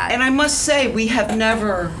do that. And I must say, we have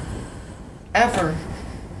never, ever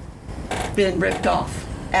been ripped off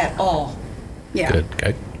at all. Yeah. Good.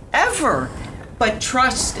 Okay. Ever. But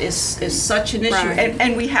trust is such an issue. Right.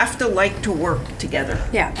 And we have to like to work together.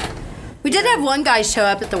 Yeah. We did have one guy show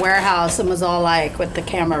up at the warehouse and was all like, with the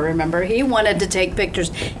camera, remember? He wanted to take pictures.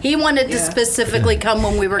 He wanted to specifically come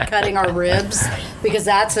when we were cutting our ribs because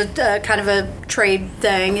that's a kind of a trade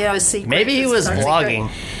thing, you know, a secret. Maybe he It's was our secret.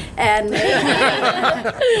 vlogging. And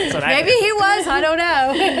That's what I maybe he was, I don't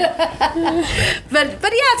know. but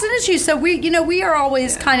yeah, it's an issue. So we are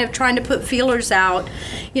always kind of trying to put feelers out.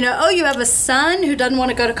 You know, you have a son who doesn't want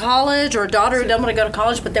to go to college or a daughter who doesn't want to go to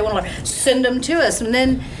college, but they want to send them to us. And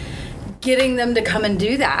then getting them to come and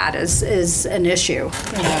do that is an issue.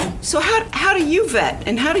 You know? So how do you vet?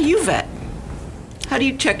 And how do you vet? How do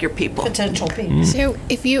you check your people? Potential people. So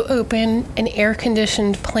if you open an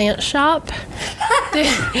air-conditioned plant shop,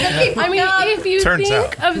 if you Turns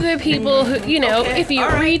think out. of the people who, if you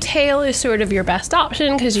retail is sort of your best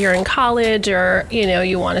option because you're in college or,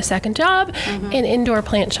 you want a second job, an indoor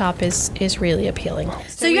plant shop is really appealing.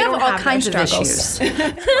 So you have all kinds of issues.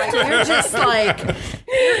 You're just like,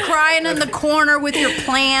 you're crying in the corner with your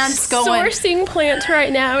plants going. Sourcing plants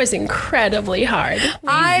right now is incredibly hard.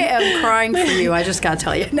 I am crying for you. I just got to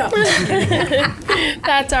tell you. No.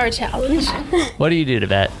 That's our challenge. What do you do to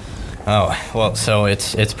vet? Oh, well, so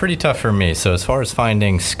it's pretty tough for me. So as far as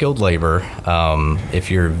finding skilled labor,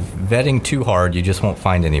 if you're vetting too hard, you just won't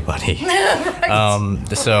find anybody.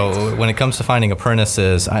 So when it comes to finding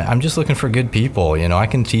apprentices, I'm just looking for good people. I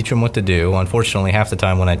can teach them what to do. Unfortunately, half the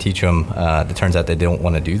time when I teach them, it turns out they don't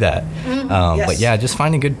want to do that. Yes. But yeah, just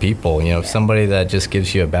finding good people. Somebody that just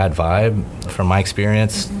gives you a bad vibe, from my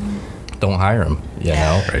experience, don't hire them,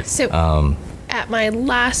 Right. So at my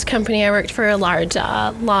last company, I worked for a large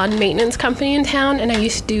lawn maintenance company in town, and I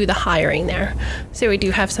used to do the hiring there. So we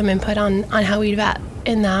do have some input on how we vet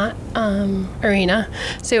in that arena.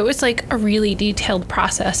 So it was like a really detailed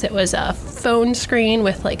process. It was a phone screen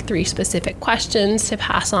with like 3 specific questions to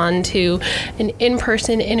pass on to an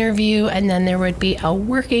in-person interview, and then there would be a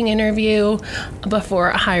working interview before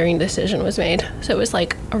a hiring decision was made. So it was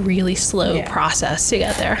like a really slow process to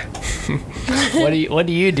get there. What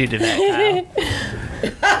do you do to that,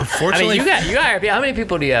 Kyle? Fortunately, you got how many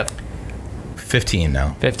people do you have? 15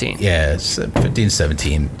 now. 15. Yeah, it's 15,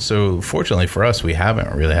 17. So fortunately for us, we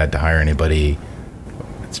haven't really had to hire anybody.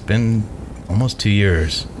 It's been almost 2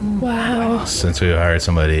 years Wow. since we hired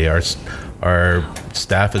somebody. Our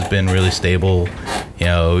staff has been really stable.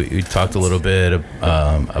 We talked a little bit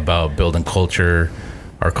about building culture.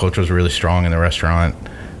 Our culture is really strong in the restaurant.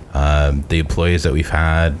 The employees that we've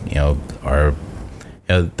had, are.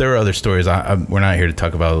 There are other stories. We're not here to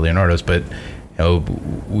talk about Leonardo's, but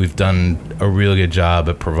we've done a really good job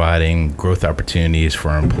at providing growth opportunities for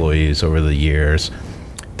our employees over the years.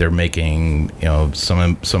 They're making,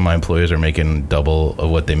 some of my employees are making double of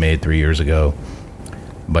what they made 3 years ago.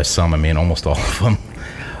 By some, I mean almost all of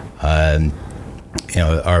them.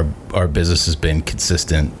 Our business has been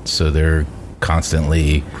consistent, so they're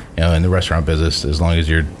constantly, in the restaurant business, as long as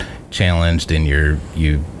you're challenged and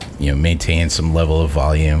you maintain some level of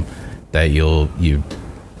volume, that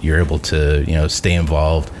you're able to stay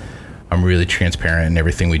involved. I'm really transparent in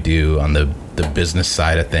everything we do on the business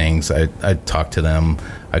side of things. I talk to them.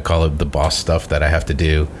 I call it the boss stuff that I have to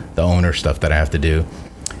do, the owner stuff that I have to do,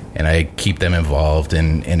 and I keep them involved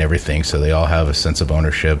in everything, so they all have a sense of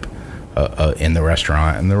ownership in the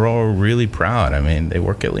restaurant, and they're all really proud. I mean, they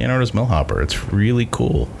work at Leonardo's Millhopper. It's really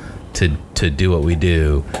cool to do what we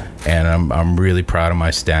do, and I'm really proud of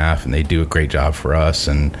my staff, and they do a great job for us.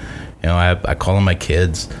 And I call them my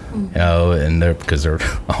kids, and because they're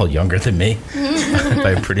all younger than me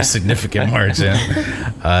by a pretty significant margin.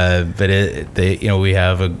 But we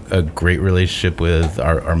have a great relationship with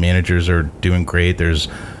our managers. Are doing great. There's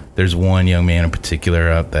one young man in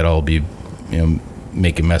particular that I'll be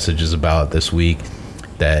making messages about this week.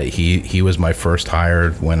 That he was my first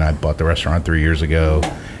hire when I bought the restaurant 3 years ago,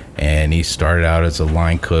 and he started out as a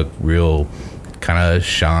line cook, real kind of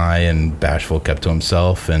shy and bashful, kept to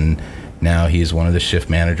himself, and now he's one of the shift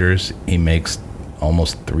managers. He makes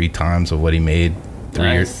almost 3 times of what he made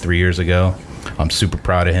three years ago. I'm super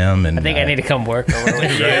proud of him, and I think I need to come work over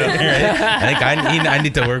with you. I think I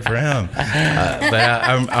need to work for him. But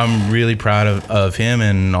I'm really proud of him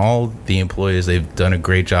and all the employees. They've done a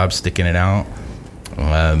great job sticking it out.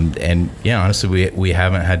 And yeah, honestly, we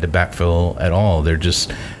haven't had to backfill at all. They're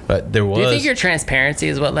just, but there was. Do you think your transparency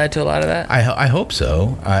is what led to a lot of that? I hope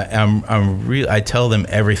so. I tell them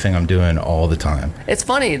everything I'm doing all the time. It's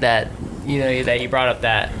funny that you brought up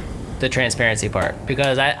the transparency part,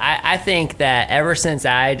 because I think that ever since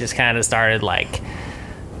I just kind of started like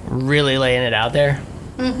really laying it out there,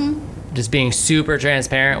 just being super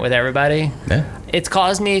transparent with everybody, it's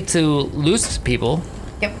caused me to lose people.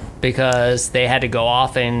 Yep. Because they had to go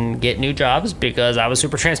off and get new jobs because I was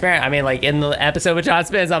super transparent. I mean, like in the episode with John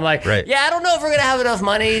Spence, I'm like, yeah, I don't know if we're going to have enough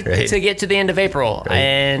money to get to the end of April. Right.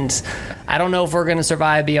 And I don't know if we're going to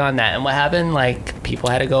survive beyond that. And what happened? Like,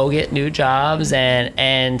 people had to go get new jobs,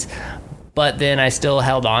 but then I still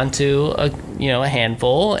held on to a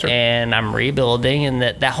handful, and I'm rebuilding. And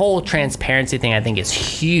that whole transparency thing, I think, is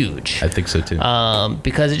huge. I think so too.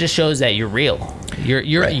 Because it just shows that you're real.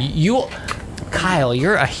 Kyle,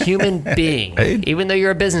 you're a human being. Even though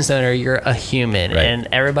you're a business owner, you're a human, and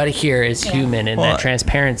everybody here is human, and that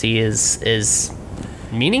transparency is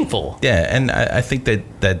meaningful. Yeah, and I think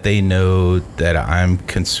that they know that I'm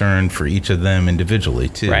concerned for each of them individually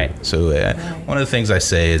too. Right. So one of the things I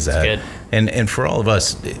say is that, good. and for all of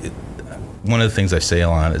us, one of the things I say a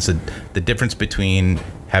lot is that the difference between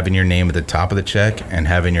having your name at the top of the check and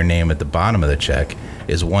having your name at the bottom of the check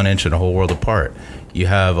is 1 inch and a whole world apart. You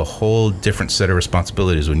have a whole different set of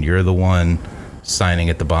responsibilities when you're the one signing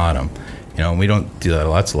at the bottom. And we don't do that a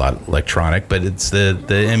lot. It's a lot electronic, but it's the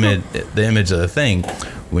image of the thing.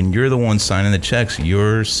 When you're the one signing the checks,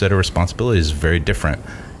 your set of responsibilities is very different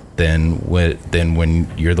than when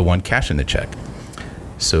you're the one cashing the check.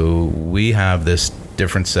 So we have this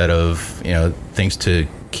different set of things to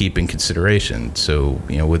keep in consideration. So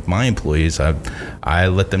with my employees, I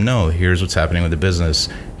let them know, here's what's happening with the business.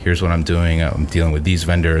 Here's what I'm doing. I'm dealing with these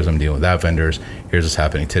vendors. I'm dealing with that vendors. Here's what's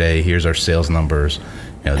happening today. Here's our sales numbers.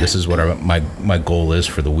 This is what my goal is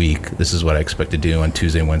for the week. This is what I expect to do on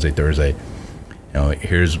Tuesday, Wednesday, Thursday.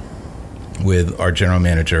 Here's with our general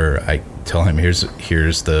manager. I tell him here's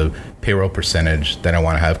the payroll percentage that I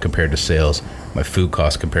want to have compared to sales. My food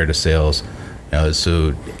costs compared to sales.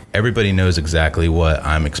 So everybody knows exactly what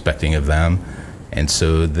I'm expecting of them, and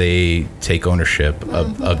so they take ownership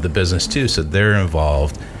of the business too. So they're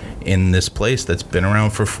involved in this place that's been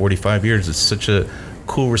around for 45 years. It's such a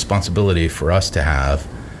cool responsibility for us to have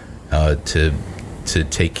to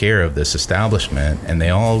take care of this establishment. And they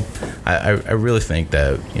all, I really think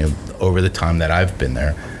that over the time that I've been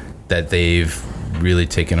there, that they've really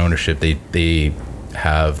taken ownership. They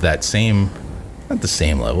have that same, not the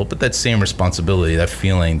same level, but that same responsibility, that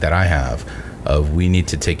feeling that I have of we need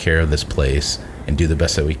to take care of this place and do the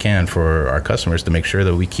best that we can for our customers to make sure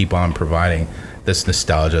that we keep on providing this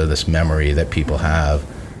nostalgia, this memory that people have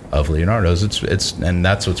of Leonardo's. And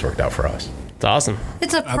that's what's worked out for us. It's awesome.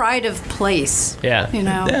 It's a pride of place. Yeah.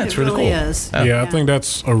 Yeah, it's it really really cool. is. Yeah, I think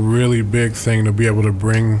that's a really big thing to be able to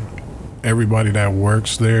bring everybody that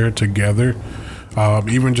works there together.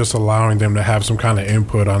 Even just allowing them to have some kind of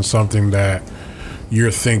input on something that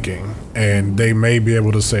you're thinking, and they may be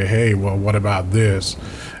able to say, hey, well, what about this?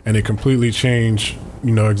 And it completely changed,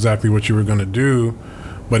 exactly what you were going to do,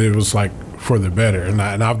 but it was like for the better. And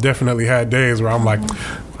I've definitely had days where I'm like,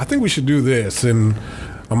 I think we should do this. And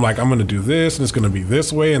I'm like, I'm going to do this, and it's going to be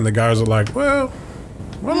this way. And the guys are like, well,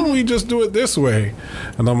 why don't we just do it this way?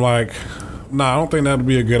 And I'm like, nah, I don't think that would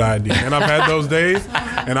be a good idea. And I've had those days,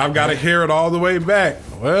 and I've got to hear it all the way back.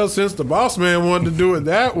 Well, since the boss man wanted to do it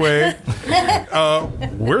that way,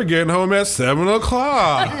 we're getting home at 7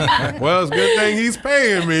 o'clock. Well, it's a good thing he's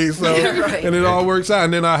paying me. So, Right. And it all works out.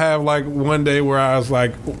 And then I have like one day where I was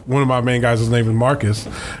like, one of my main guys, his name is Marcus.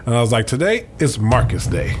 And I was like, today is Marcus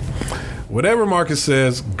Day. Whatever Marcus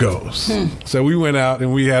says goes. So we went out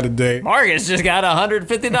and we had a date. Marcus just got a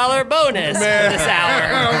 $150 bonus for this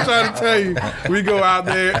hour. I'm trying to tell you, we go out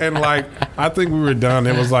there and like, I think we were done.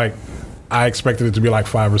 It was like, I expected it to be like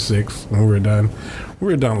 5 or 6 when we were done. We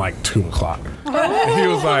were done like 2 o'clock. And he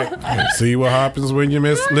was like, see what happens when you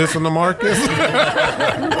listen to Marcus?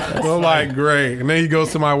 So like, great. And then he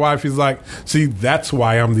goes to my wife. He's like, see, that's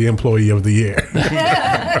why I'm the employee of the year.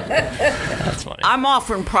 That's funny. I'm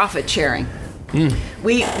offering profit sharing.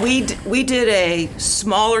 We did a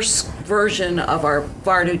smaller version of our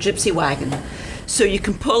Vardo Gypsy wagon, so you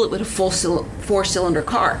can pull it with a full 4-cylinder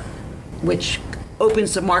car, which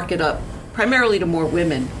opens the market up primarily to more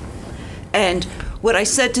women. And what I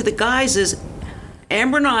said to the guys is,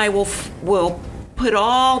 Amber and I will put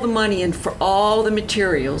all the money in for all the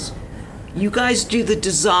materials. You guys do the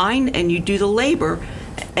design and you do the labor,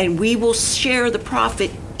 and we will share the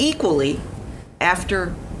profit equally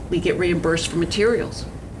after we get reimbursed for materials.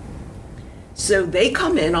 So they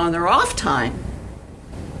come in on their off time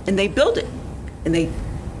and they build it, and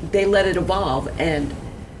they let it evolve. And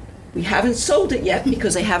we haven't sold it yet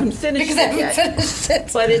because they haven't finished it yet.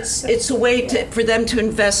 But it's a way for them to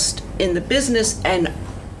invest in the business and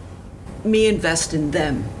me invest in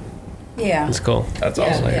them. Yeah. That's cool. That's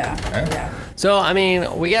awesome. Yeah. So, I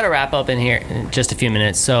mean, we got to wrap up in here in just a few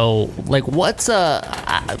minutes. So, like, what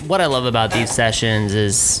I love about these sessions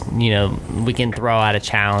is, we can throw out a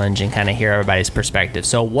challenge and kind of hear everybody's perspective.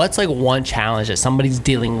 So, what's like one challenge that somebody's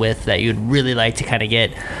dealing with that you'd really like to kind of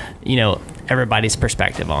get, everybody's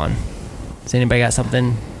perspective on? Has anybody got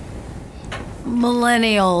something?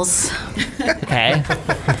 Millennials. Okay.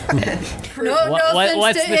 No offense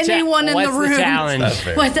what's to the anyone in the what's room. the challenge? That's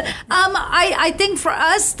fair. But I think for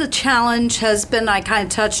us the challenge has been, I kind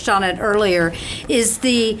of touched on it earlier, is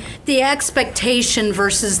the expectation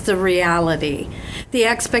versus the reality. The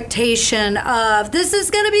expectation of this is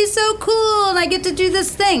going to be so cool and I get to do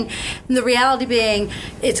this thing. And the reality being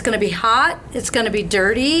it's going to be hot, it's going to be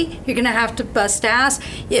dirty, you're going to have to bust ass.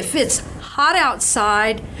 If it's hot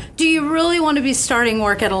outside, do you really want to be starting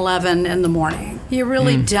work at 11 in the morning? You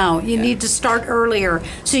really don't. You need to start earlier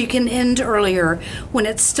so you can end earlier when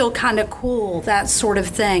it's still kind of cool, that sort of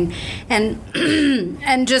thing. And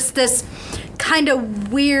and just this kind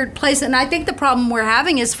of weird place. And I think the problem we're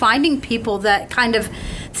having is finding people that kind of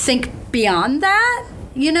think beyond that,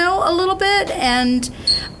 you know, a little bit. And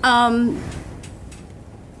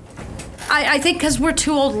I think because we're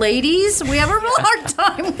two old ladies, we have a real hard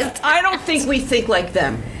time with that. I don't think we think like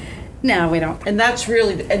them. No, we don't. And that's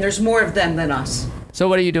really, and there's more of them than us. So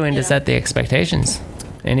what are you doing to set the expectations?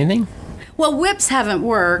 Anything? Well, whips haven't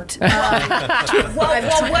worked. What I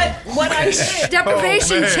did,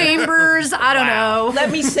 Deprivation chambers, I don't know. let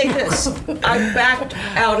me say this. I backed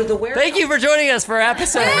out of the warehouse. Thank you for joining us for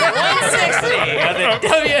episode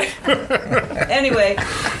 160 of the Anyway,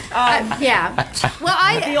 Yeah.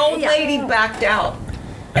 Well, the old lady backed out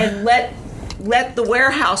and let the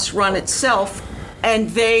warehouse run itself, and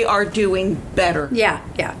they are doing better. Yeah.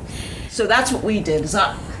 So that's what we did.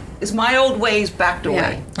 Is my old ways backed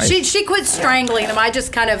away. Yeah. She quit strangling them. I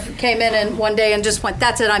just kind of came in and one day and just went,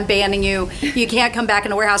 that's it, I'm banning you. You can't come back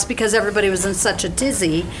in the warehouse, because everybody was in such a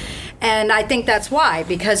tizzy. And I think that's why,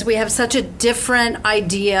 because we have such a different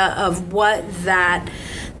idea of what that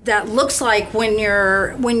looks like when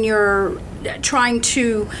you're trying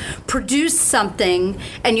to produce something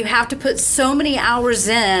and you have to put so many hours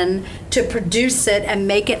in to produce it and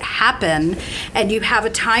make it happen, and you have a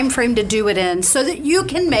time frame to do it in so that you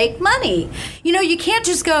can make money. You know, you can't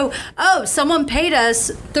just go, oh, someone paid us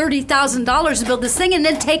 $30,000 to build this thing and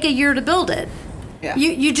then take a year to build it. Yeah.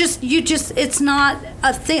 You just it's not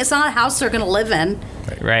a thing. It's not a house they're going to live in.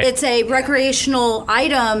 Right. It's a recreational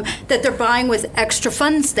item that they're buying with extra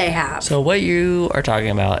funds they have. So what you are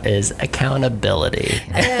talking about is accountability.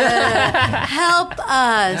 Help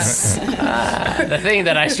us. The thing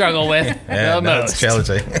that I struggle with Yeah, the no, it's most.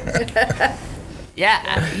 challenging.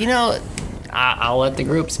 Yeah, you know, I'll let the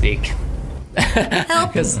group speak.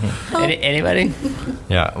 Help. Anybody?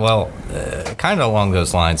 Yeah, well, kind of along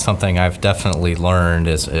those lines, something I've definitely learned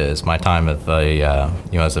is my time of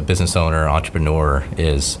as a business owner, entrepreneur,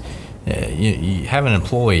 is you have an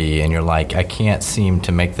employee and you're like, I can't seem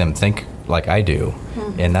to make them think like I do,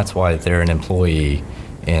 and that's why they're an employee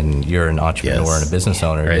and you're an entrepreneur Yes. and a business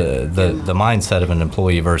owner. Right. The mindset of an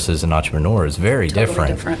employee versus an entrepreneur is very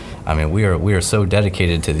different. I mean, we are so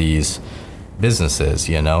dedicated to these businesses,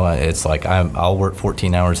 you know. It's like I'll work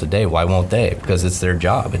 14 hours a day. Why won't they? Because it's their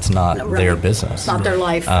job. It's not their business. It's not their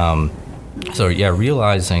life. So yeah,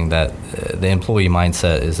 realizing that the employee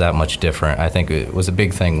mindset is that much different, I think it was a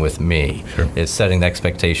big thing with me. Sure. Is setting the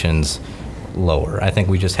expectations lower. I think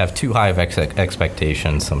we just have too high of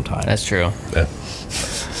expectations sometimes. That's true. That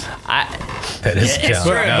is It's challenging.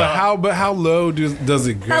 true. But how low does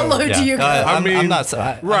it go? How low do you go? I'm mean, not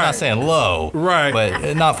right. saying low, Right.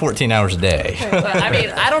 but not 14 hours a day. I mean,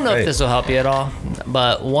 I don't know if this will help you at all,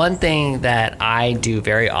 but one thing that I do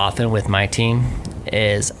very often with my team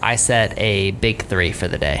is I set a big 3 for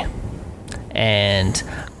the day. And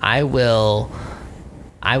I will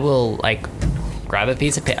like grab a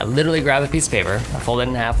piece of paper, literally grab a piece of paper, I fold it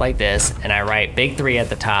in half like this, and I write big 3 at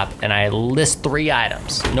the top, and I list 3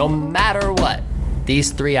 items. No matter what,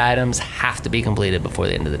 these 3 items have to be completed before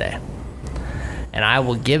the end of the day. And I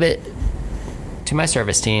will give it to my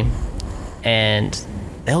service team, and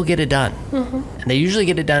they'll get it done. And they usually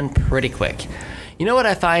get it done pretty quick. You know what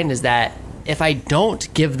I find is that if I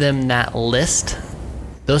don't give them that list,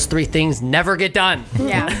 those 3 things never get done.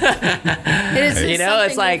 Yeah. It is, You know,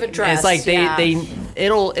 it's like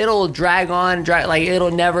it'll drag on, like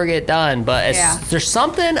it'll never get done. But there's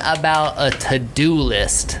something about a to-do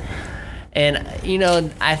list, and you know,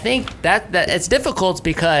 I think that it's difficult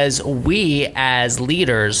because we as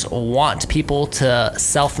leaders want people to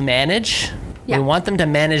self-manage. Yeah. We want them to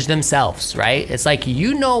manage themselves, right? It's like,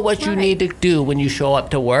 you know what you need to do when you show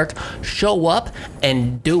up to work. Show up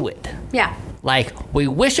and do it. Yeah. Like, we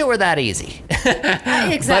wish it were that easy.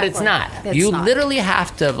 Exactly. But it's not. You literally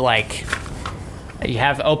have to, like, you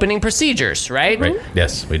have opening procedures, right? Right.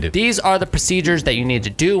 Yes, we do. These are the procedures that you need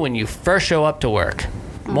to do when you first show up to work.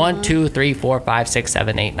 1, 2, 3, 4, 5, 6,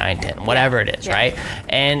 7, 8, 9, 10, whatever it is, right?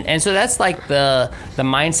 And so that's like the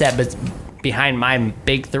mindset, behind my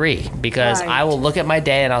big 3 because Right. I will look at my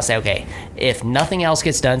day and I'll say, okay, if nothing else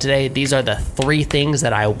gets done today, these are the 3 things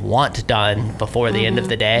that I want done before the end of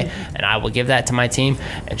the day, and I will give that to my team.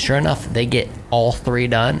 And sure enough, they get all 3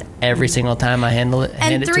 done every single time I hand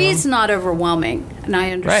And it to 3 is them. not overwhelming, and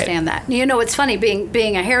I understand that. You know, it's funny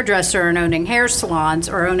being a hairdresser and owning hair salons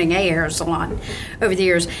or owning a hair salon over the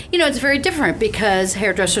years. You know, it's very different because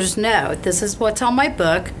hairdressers know this is what's on my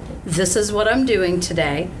book. This is what I'm doing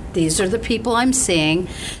today. These are the people I'm seeing.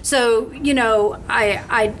 So, you know,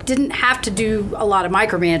 I didn't have to do a lot of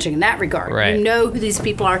micromanaging in that regard. Right. You know who these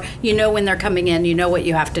people are. You know when they're coming in. You know what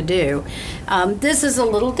you have to do. This is a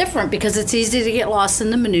little different because it's easy to get lost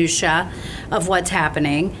in the minutia of what's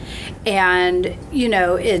happening. And, you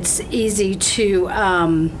know, it's easy to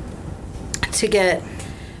get...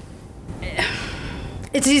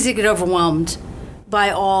 It's easy to get overwhelmed by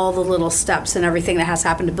all the little steps and everything that has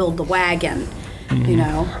happened to build the wagon, you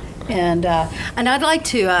know. And I'd like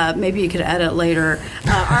to maybe you could edit later.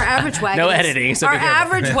 Our average wagon. No editing, so Our be careful.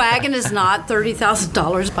 average wagon is not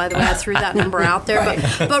 $30,000. By the way, I threw that number out there,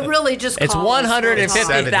 but really just It's call us full-time.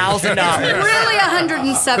 $150,000. Really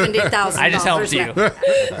 $170,000. I just helped you.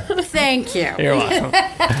 Thank you. You're welcome.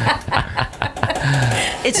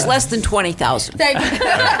 It's less than 20,000. Thank you.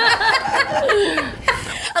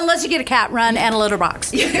 Unless you get a cat run and a litter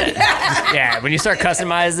box. Yeah, when you start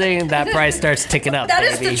customizing, that price starts ticking up. That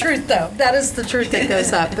is baby. the truth, though. That is the truth that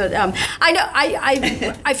goes up. But I know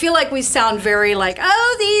I feel like we sound very like,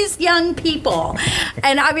 oh, these young people,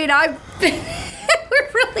 and I mean we're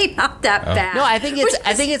really not that bad. No, I think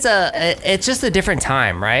it's just a different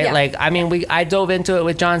time, right? Yeah. Like, I mean, I dove into it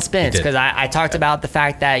with John Spence because I talked about the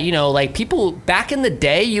fact that, you know, like people back in the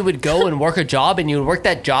day, you would go and work a job and you would work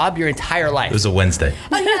that job your entire life. It was a Wednesday.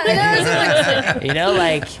 You know,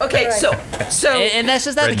 like, Okay, so and that's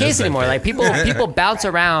just not the Brenda's case that anymore. big. Like people bounce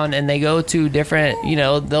around and they go to different, you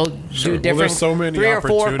know, they'll do different there's so many 3 or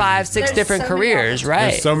 4 or 5, opportunities. 6 There's different so many careers,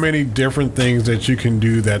 right? There's so many different things that you can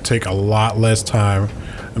do that take a lot less time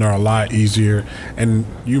and are a lot easier, and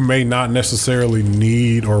you may not necessarily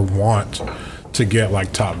need or want to get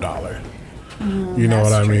like top dollar. You know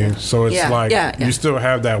what I mean? So it's Yeah, like yeah. you still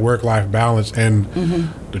have that work-life balance, and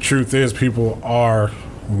the truth is people are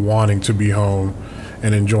wanting to be home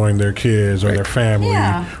and enjoying their kids or their family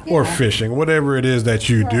or fishing, whatever it is that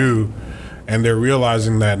you do, and they're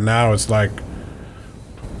realizing that now it's like,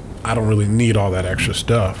 I don't really need all that extra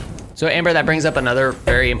stuff. So, Amber, that brings up another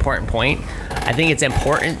very important point. I think it's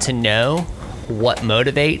important to know what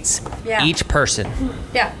motivates Yeah. each person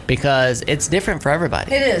Yeah, because it's different for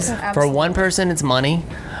everybody. it is. For Absolutely. one person, it's money.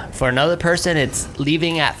 For another person, it's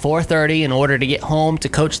leaving at 4:30 in order to get home to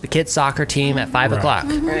coach the kids' soccer team at 5 o'clock.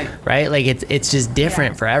 Right? Like it's just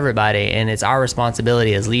different for everybody, and it's our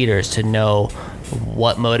responsibility as leaders to know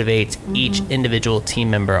what motivates each individual team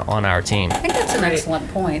member on our team. I think that's an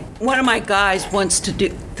excellent point. one of my guys wants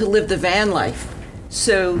to live the van life.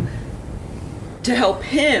 So to help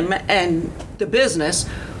him and the business,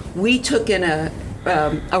 we took in a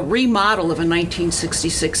remodel of a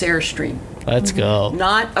 1966 Airstream, Let's go.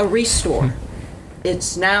 not a restore.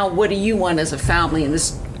 It's now, what do you want as a family? And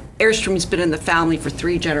this Airstream's been in the family for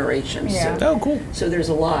 3 generations. Yeah. Oh, cool. So there's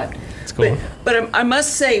a lot. That's cool. But I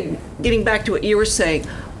must say, getting back to what you were saying,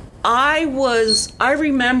 I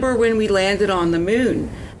remember when we landed on the moon,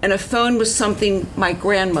 and a phone was something my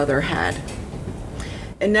grandmother had.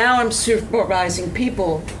 And now I'm supervising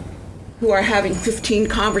people who are having 15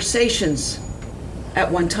 conversations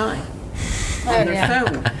at one time on their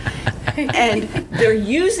phone. And they're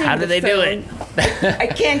using How do the they do phone. I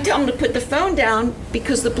can't tell them to put the phone down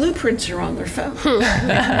because the blueprints are on their phone.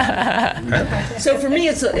 So for me,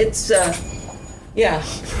 it's Yeah.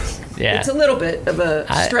 it's a little bit of a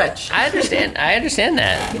stretch. I understand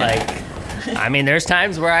that. Like, I mean, there's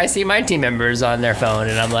times where I see my team members on their phone,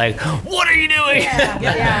 and I'm like, "What are you doing?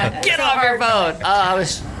 Get off your phone!" I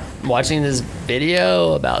was watching this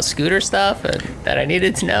video about scooter stuff and that I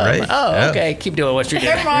needed to know. I'm Right. like, oh, Yeah. okay, keep doing what you're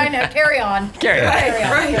doing. Never mind. No, carry on. Carry on. Carry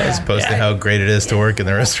on. Right. Just posting how great it is to work in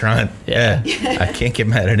the restaurant. Yeah. I can't get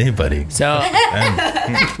mad at anybody. So,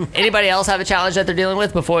 anybody else have a challenge that they're dealing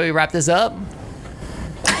with before we wrap this up?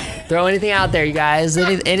 Throw anything out there, you guys.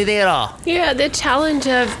 Anything at all. Yeah, the challenge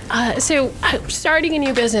of starting a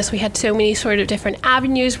new business, we had so many sort of different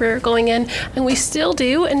avenues we were going in, and we still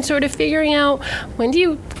do, and sort of figuring out when do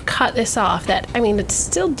you cut this off. That, I mean, it's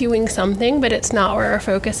still doing something, but it's not where our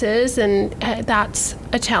focus is, and that's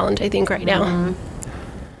a challenge, I think, right now.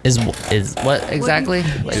 Is what exactly?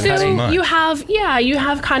 Like So cutting? much. you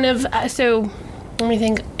have kind of Let me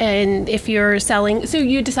think. And if you're selling, so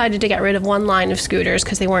you decided to get rid of one line of scooters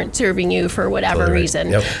because they weren't serving you for whatever Totally right. reason.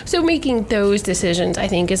 Yep. So making those decisions, I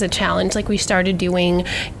think, is a challenge. Like we started doing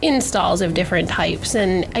installs of different types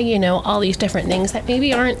and, all these different things that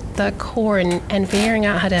maybe aren't the core and figuring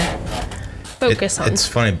out how to focus on. It's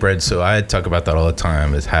funny, Brett. So I talk about that all the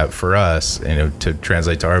time. Is for us, to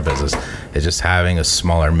translate to our business, is just having a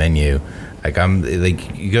smaller menu. Like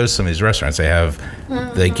you go to some of these restaurants, they have,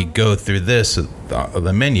 like you go through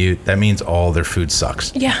the menu. That means all their food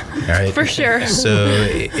sucks. Yeah, right? For sure. So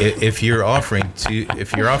if you're offering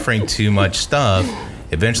too much stuff,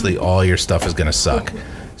 eventually all your stuff is going to suck.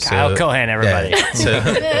 Kyle Cohen, everybody.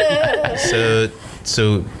 Yeah,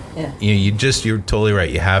 so you're totally right.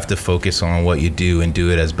 You have to focus on what you do and do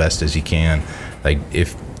it as best as you can. Like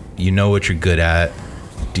if you know what you're good at,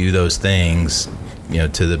 do those things,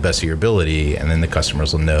 to the best of your ability, and then the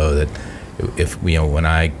customers will know that if when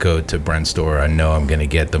I go to Brent's store, I know I'm going to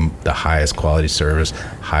get the highest quality service,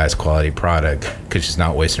 highest quality product, because she's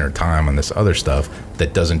not wasting her time on this other stuff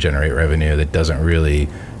that doesn't generate revenue, that doesn't really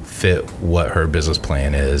fit what her business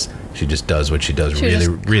plan is. She just does what she does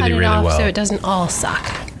really well. So it doesn't all suck.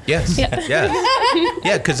 Yes.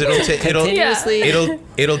 Yeah. Because it'll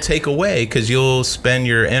take away, because you'll spend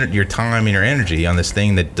your time and your energy on this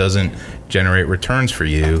thing that doesn't generate returns for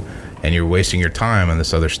you, and you're wasting your time on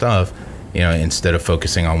this other stuff, instead of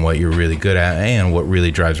focusing on what you're really good at and what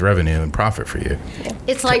really drives revenue and profit for you.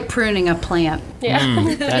 It's like pruning a plant. Yeah.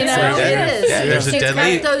 It is. There's a dead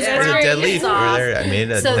leaf. There's a dead leaf over there. I mean,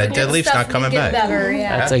 that dead leaf's not coming back.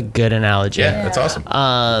 That's a good analogy. Yeah, that's awesome.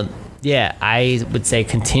 I would say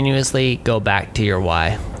continuously go back to your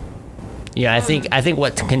why. I think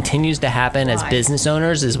what continues to happen as business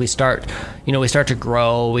owners is we start to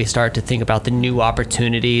grow, we start to think about the new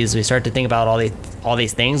opportunities, we start to think about all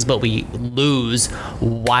these things, but we lose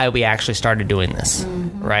why we actually started doing this,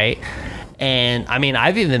 right? And I mean,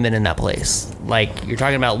 I've even been in that place. Like you're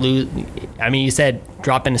talking about you said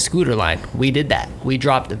dropping a scooter line. We did that. We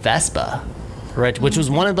dropped Vespa, right, which was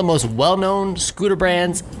one of the most well-known scooter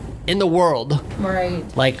brands in the world. Right.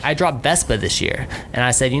 Like I dropped Vespa this year, and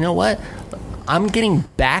I said, you know what? I'm getting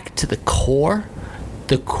back to the core.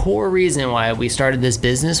 The core reason why we started this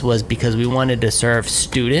business was because we wanted to serve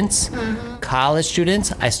students, college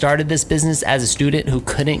students. I started this business as a student who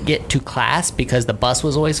couldn't get to class because the bus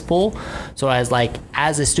was always full. So I was like,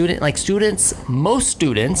 as a student, most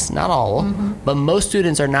students, not all, but most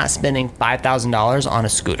students are not spending $5,000 on a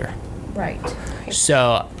scooter. Right.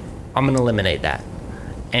 So I'm going to eliminate that.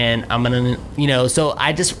 And I'm going to, so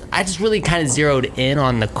I just really kind of zeroed in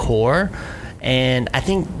on the core. And I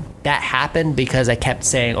think that happened because I kept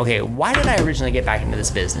saying, okay, why did I originally get back into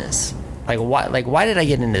this business? Why did I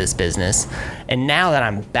get into this business? And now that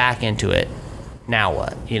I'm back into it, now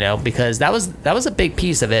what? Because that was a big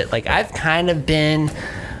piece of it. Like I've kind of been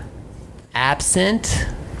absent.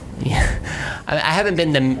 I haven't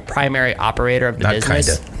been the primary operator of the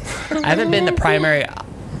business. I haven't been the primary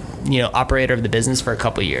operator of the business for a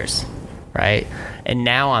couple of years, right? And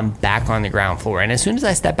now I'm back on the ground floor. And as soon as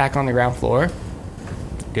I step back on the ground floor,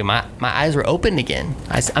 dude, my eyes were opened again.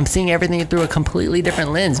 I'm seeing everything through a completely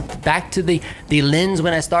different lens. Back to the lens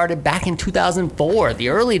when I started back in 2004, the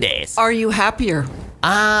early days. Are you happier?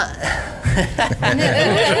 I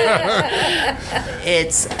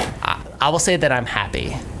will say that I'm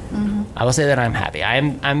happy. I will say that I'm happy.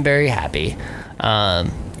 I'm very happy.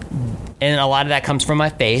 And a lot of that comes from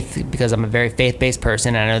my faith, because I'm a very faith-based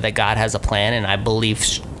person, and I know that God has a plan, and I believe,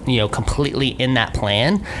 completely in that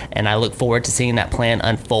plan, and I look forward to seeing that plan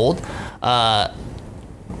unfold.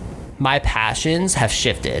 My passions have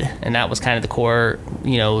shifted, and that was kind of the core,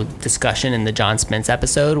 discussion in the John Spence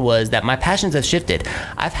episode, was that my passions have shifted.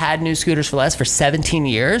 I've had New Scooters for Less for 17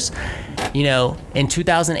 years. In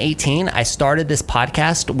 2018, I started this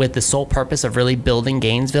podcast with the sole purpose of really building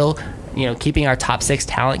Gainesville, keeping our top 6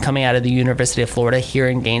 talent coming out of the University of Florida here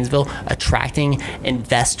in Gainesville, attracting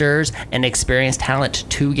investors and experienced talent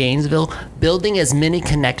to Gainesville, building as many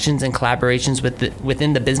connections and collaborations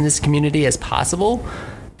within the business community as possible.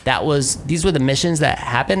 These were the missions that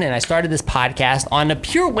happened, and I started this podcast on a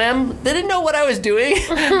pure whim. Didn't know what I was doing,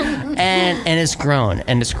 and it's grown,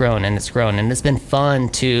 and it's grown, and it's grown, and it's been fun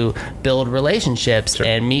to build relationships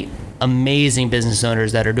and meet amazing business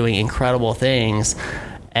owners that are doing incredible things.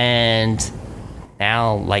 And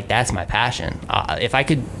now, that's my passion. If I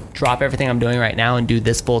could drop everything I'm doing right now and do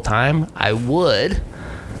this full time, I would.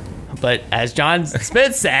 But as John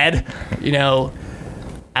Smith said,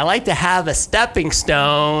 I like to have a stepping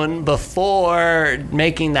stone before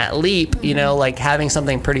making that leap, you know, like having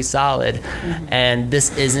something pretty solid. And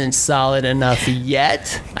this isn't solid enough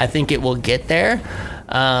yet. I think it will get there.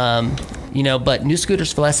 You know, but New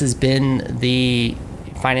Scooters for Less has been the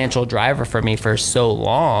financial driver for me for so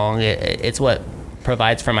long. It's what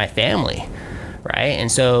provides for my family, right? And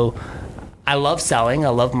so I love selling, I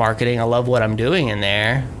love marketing, I love what I'm doing in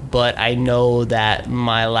there. But I know that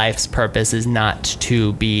my life's purpose is not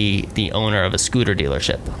to be the owner of a scooter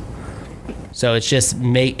dealership. So it's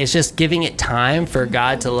just giving it time for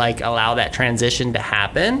God to like allow that transition to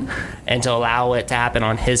happen and to allow it to happen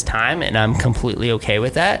on His time, and I'm completely okay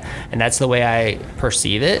with that. And that's the way I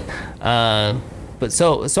perceive it. But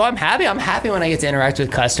so I'm happy. I'm happy when I get to interact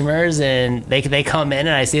with customers and they come in and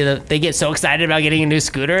I see that they get so excited about getting a new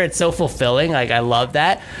scooter. It's so fulfilling. Like I love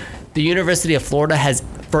that. The University of Florida has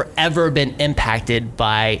forever been impacted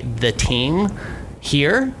by the team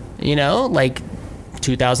here. You know, like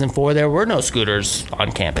 2004, there were no scooters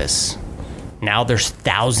on campus. Now there's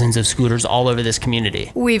thousands of scooters all over this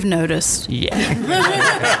community. We've noticed. Yeah.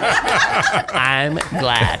 I'm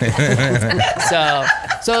glad.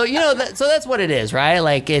 So you know, so that's what it is, right?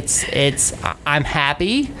 Like I'm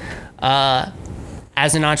happy.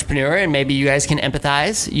 As an entrepreneur, and maybe you guys can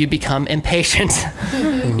empathize, you become impatient.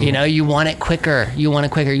 You know, you want it quicker. You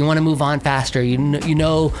want to move on faster. You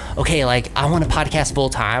know, okay, like I want a podcast full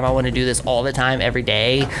time. I want to do this all the time, every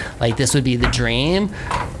day. Like this would be the dream.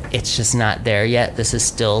 It's just not there yet. This is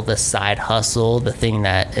still the side hustle, the thing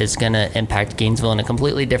that is going to impact Gainesville in a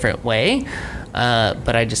completely different way.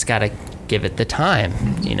 But I just got to give it the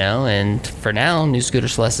time, you know, and for now, New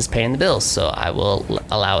Scooters for Less is paying the bills, so I will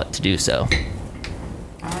allow it to do so.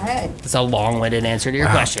 All right. It's a long-winded answer to your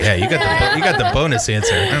question. Yeah, you got the bonus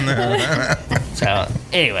answer. So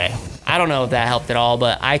anyway, I don't know if that helped at all,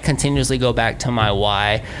 but I continuously go back to my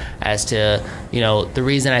why as to, you know, the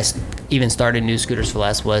reason I even started New Scooters for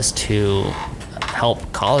Less was to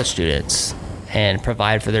help college students and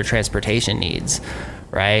provide for their transportation needs,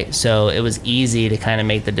 right? So it was easy to kind of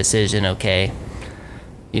make the decision, okay,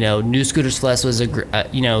 you know, New Scooters for Less was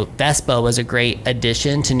Vespa was a great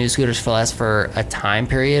addition to New Scooters for Less for a time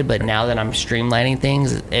period, but now that I'm streamlining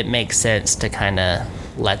things, it makes sense to kind of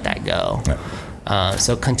let that go.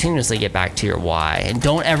 So continuously get back to your why, and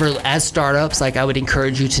don't ever, as startups, like I would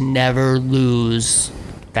encourage you to never lose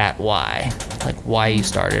that why, like why you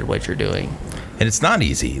started what you're doing. And it's not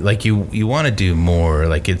easy. Like you want to do more.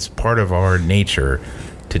 Like it's part of our nature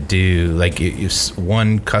to do. Like if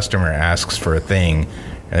one customer asks for a thing,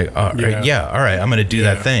 like, all right, I'm going to do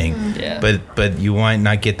that thing. Yeah. But you might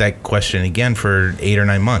not get that question again for 8 or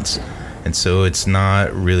 9 months, and so it's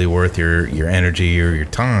not really worth your energy or your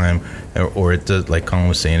time, or it does, like Colin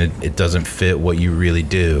was saying, it doesn't fit what you really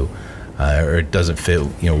do, or it doesn't fit,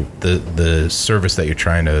 you know, the service that you're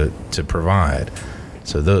trying to provide.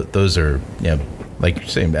 So those are, you know, like you're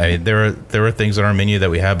saying, I mean, there are things on our menu that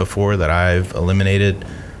we had before that I've eliminated.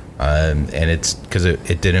 And it's because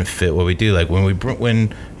it didn't fit what we do. Like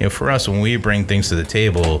for us, when we bring things to the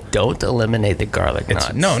table, Don't eliminate the garlic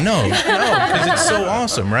knots. no, because it's so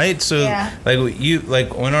awesome, right? So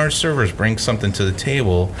like when our servers bring something to the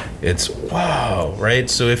table, it's wow, right?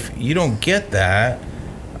 So if you don't get that,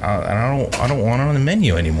 I don't want it on the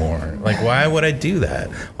menu anymore. Like, why would I do that?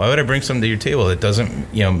 Why would I bring something to your table that doesn't,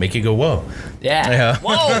 you know, make you go whoa? Yeah.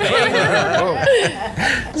 Whoa,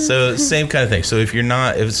 baby. So same kind of thing. So if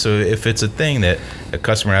it's a thing that a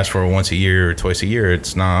customer asks for once a year or twice a year,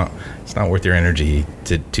 it's not worth your energy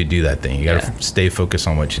to do that thing. You got to stay focused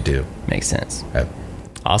on what you do. Makes sense. Yeah.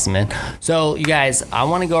 Awesome, man. So you guys, I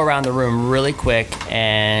want to go around the room really quick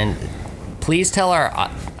and please tell I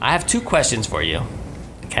have 2 questions for you.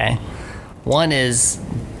 Okay. One is,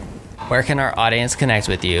 where can our audience connect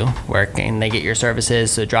with you? Where can they get your services?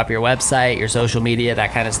 So drop your website, your social media,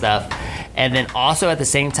 that kind of stuff. And then also at the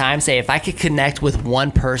same time, say if I could connect with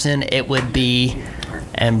one person, it would be,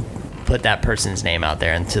 and put that person's name out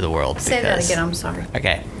there into the world. Say that again, I'm sorry.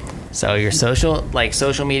 Okay. So your social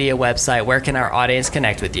media, website, where can our audience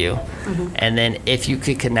connect with you? Mm-hmm. And then if you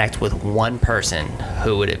could connect with one person,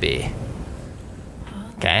 who would it be?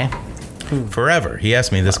 Okay. Forever. He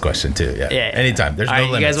asked me this question too. Yeah. Anytime. There's no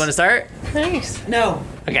limits. You guys want to start? Nice. No.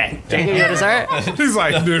 Okay, Jacob, you want to start? He's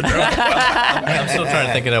like, dude, no. I'm still trying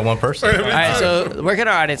to think of that one person. All right, so where can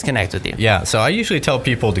our audience connect with you? Yeah, so I usually tell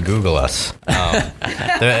people to Google us.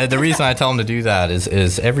 The reason I tell them to do that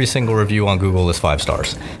is every single review on Google is 5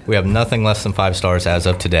 stars. We have nothing less than 5 stars as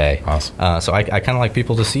of today. Awesome. So I kind of like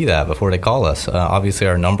people to see that before they call us. Obviously,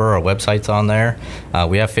 our number, our website's on there.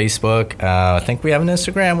 We have Facebook. I think we have an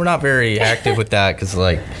Instagram. We're not very active with that because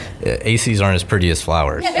like ACs aren't as pretty as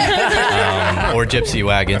flowers or gypsy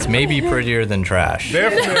wagons. Maybe prettier than trash.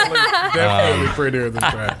 Definitely prettier than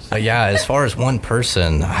trash. But yeah, as far as one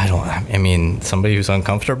person, I mean, somebody who's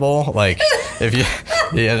uncomfortable, like if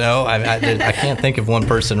I can't think of one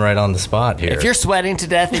person right on the spot here. If you're sweating to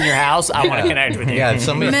death in your house, I want to connect with you. Yeah, if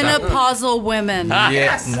somebody's Menopausal women.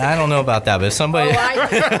 yeah, I don't know about that, but if somebody.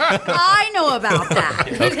 I know about that.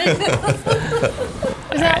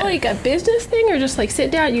 Is that like a business thing or just like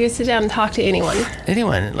sit down? You can sit down and talk to anyone.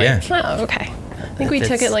 Anyone? Like, Yeah. Oh, okay. I think we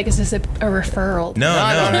took it like, is this a referral? No.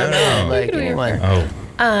 Like anyone. Oh,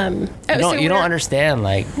 You don't understand.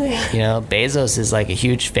 Like, Bezos is like a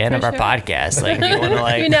huge fan of our sure. podcast. Like, you want to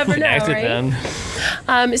like You never know, connect with right?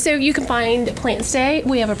 them. So you can find Plant Stay.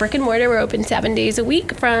 We have a brick and mortar. We're open 7 days a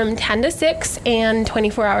week from 10 to 6 and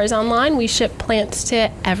 24 hours online. We ship plants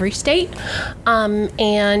to every state.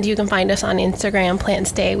 And you can find us on Instagram, Plant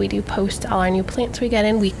Stay. We do post all our new plants we get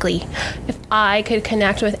in weekly. If I could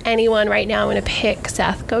connect with anyone right now, I'm going to pick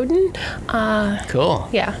Seth Godin. Cool.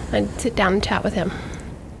 Yeah, I'd sit down and chat with him.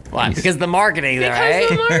 Why? Because the marketing, right? Because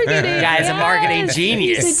the marketing. Guy's a marketing Yes,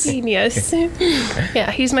 genius. He's a genius.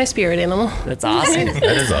 Yeah, he's my spirit animal. That's awesome. that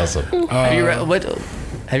is awesome. Have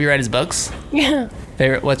you read his books? Yeah.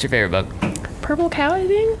 What's your favorite book? Purple Cow, I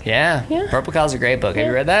think. Yeah. Yeah. Purple Cow's a great book. Have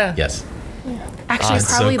you read that? Yes. Actually, it's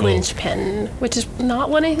so probably cool. Lynchpin, which is not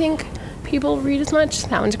one I think people read as much.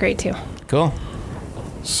 That one's great too. Cool.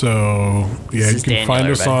 So, yeah, This you is can Daniel, find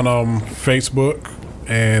us everybody. on Facebook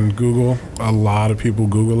and Google. A lot of people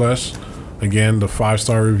Google us. Again, the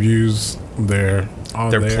 5-star reviews, they're on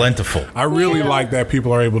They're there. plentiful. I really like that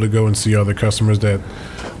people are able to go and see other customers that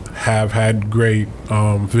have had great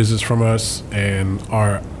visits from us and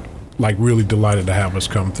are like really delighted to have us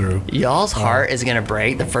come through. Y'all's heart is gonna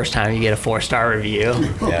break the first time you get a 4-star review.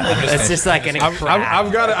 Yeah, It's just like an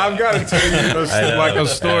I've got to tell you a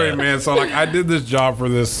story, man. So like I did this job for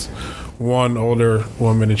this one older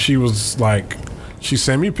woman, and she was like, she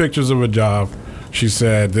sent me pictures of a job. She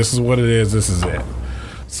said, "This is what it is. This is it."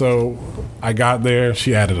 So I got there.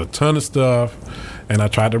 She added a ton of stuff, and I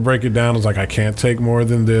tried to break it down. I was like, I can't take more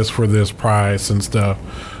than this for this price and stuff.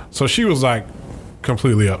 So she was like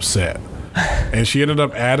completely upset. And she ended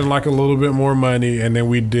up adding like a little bit more money, and then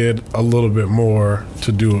we did a little bit more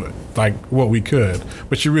to do it, like what we could.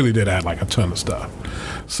 But she really did add like a ton of stuff.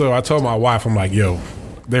 So I told my wife, I'm like, yo,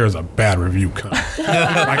 there's a bad review coming.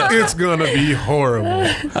 Like, it's gonna be horrible.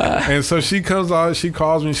 And so she comes out, she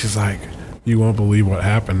calls me, she's like, you won't believe what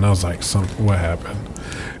happened. And I was like, what happened?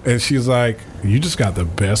 And she's like, you just got the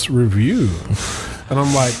best review. And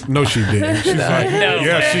I'm like, no, she didn't. She's like,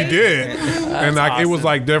 yeah, she did. And like, it was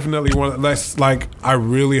like definitely one. That's like, I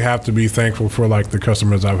really have to be thankful for like the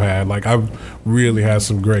customers I've had. Like, I've really had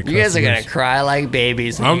some great. You guys are customers. gonna cry like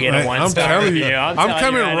babies when you get a I'm 1-star telling review. you, I'm telling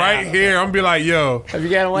coming you right now. here. I'm be like, yo, Have you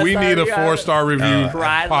got a we 1-star need a review? 4-star review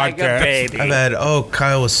Cried like a podcast. baby. I've had,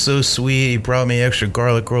 Kyle was so sweet. He brought me extra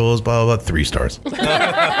garlic rolls, blah, blah, blah. 3 stars. What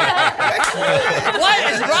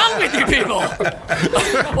is wrong with you people?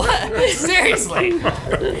 What? Seriously?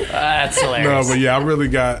 That's No, hilarious. but yeah, I really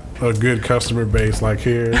got a good customer base like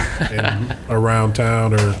here and around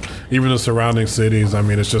town or even the surrounding cities. I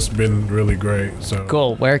mean, it's just been really great. So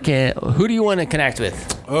Cool. Who do you want to connect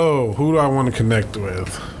with? Oh, who do I want to connect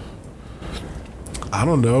with? I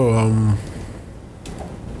don't know.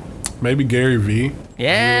 Maybe Gary Vee.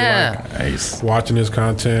 Yeah. Nice. Watching his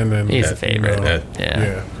content and He's a favorite. you know,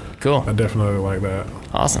 Yeah. Cool. I definitely like that.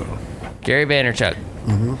 Awesome. Gary Vaynerchuk.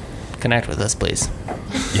 Connect with us, please.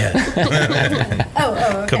 Yeah.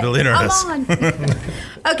 Okay. Come to dinner with us. I'm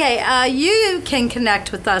on. Okay, you can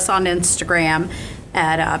connect with us on Instagram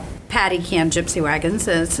at Patty Can Gypsy Wagons.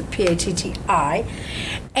 It's PATTI.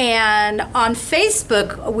 And on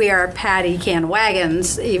Facebook, we are Patty Can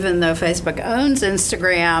Wagons, even though Facebook owns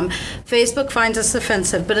Instagram. Facebook finds us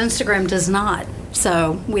offensive, but Instagram does not.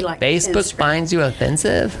 So we like Facebook Instagram. finds you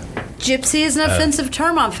offensive? Gypsy is an offensive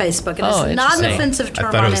term on Facebook, and Oh, it's not an interesting. offensive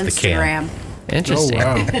term thought it on was the can. Instagram. Interesting. Oh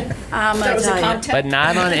wow. That was a tell you. content. But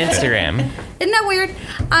not on Instagram. Isn't that weird?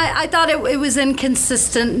 I thought it was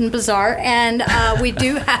inconsistent and bizarre, and we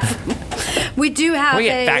do have we we get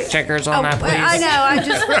a fact checkers on that, please? I know. I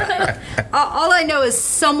just all I know is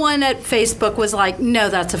someone at Facebook was like, "No,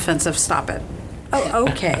 that's offensive. Stop it." Oh,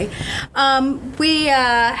 okay. We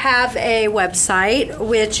have a website,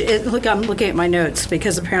 which is, look, I'm looking at my notes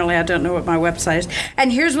because apparently I don't know what my website is.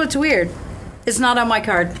 And here's what's weird. It's not on my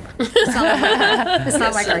card. It's not on my card. It's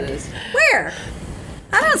not my card. Where?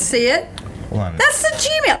 I don't see it. Hold on. That's the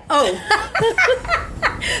Gmail. Oh.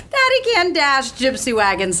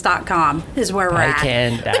 PattyCan-GypsyWagons.com is where we're at.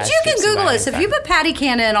 But you can Google us. If you put Patty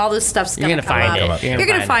Can in, all this stuff's You're going to come find up. it. You're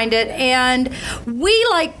going to find it. And we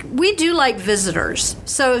do like visitors.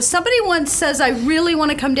 So if somebody once says, I really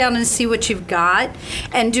want to come down and see what you've got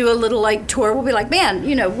and do a little like tour, we'll be like, man,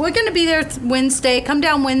 we're going to be there Wednesday. Come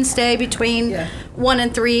down Wednesday between 1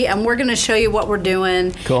 and 3, and we're going to show you what we're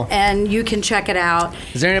doing. Cool. And you can check it out.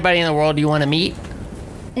 Is there anybody in the world you want to meet?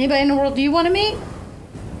 Anybody in the world do you want to meet?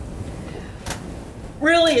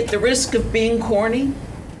 Really, at the risk of being corny,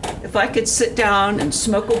 if I could sit down and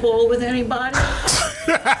smoke a bowl with anybody.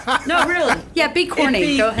 No, really. Yeah, be corny. It'd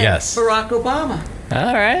be Go ahead. Yes. Barack Obama.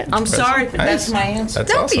 All right. I'm sorry, but that's my answer.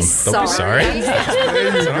 That's Don't awesome. be Don't be sorry.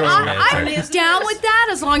 I'm down with that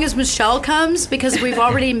as long as Michelle comes because we've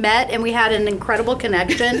already met and we had an incredible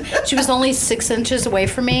connection. She was only 6 inches away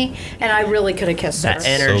from me, and I really could have kissed her. That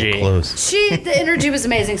energy. So close. The energy was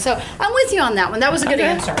amazing. So I'm with you on that one. That was a good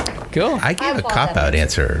answer. Cool. I gave a applaud cop that out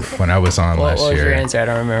answer when I was on What last was year. your answer? I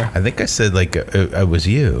don't remember. I think I said I was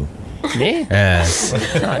you. Me? Yes. Were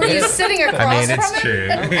you sitting across I mean, from it's me? true.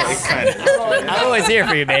 I'm always here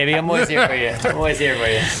for you, baby. I'm always here for you. I'm always here for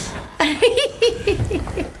you.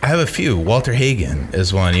 I have a few. Walter Hagen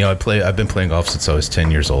is one. I've been playing golf since I was 10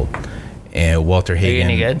 years old, and Walter Hagen.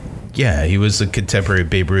 any good? Yeah, he was a contemporary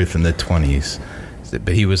Babe Ruth in the 20s,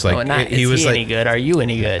 but he was like Oh, not, he is was he like any good? Are you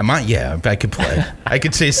any good? I could play. I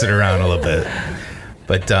could chase it around a little bit,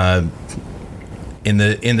 but in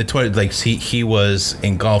the 20s, like he was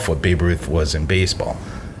in golf what Babe Ruth was in baseball,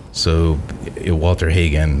 so Walter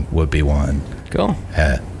Hagen would be one. Cool.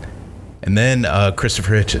 And then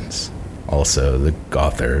Christopher Hitchens, also the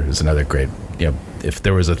author, is another great. If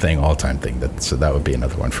there was a all-time thing, that would be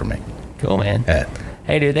another one for me. Cool, man.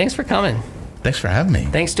 Hey, dude, thanks for coming. Thanks for having me.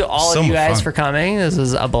 Thanks to all So of you much guys fun. for coming. This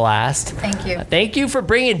was a blast. Thank you. Thank you for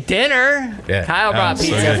bringing dinner. Yeah. Kyle brought So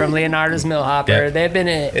pizza good. from Leonardo's Mill Hopper. Yeah. They've been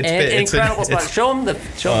an It's incredible spot. Show them the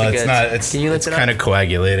goods. Can you lift it's it up? kind of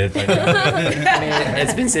coagulated. I mean,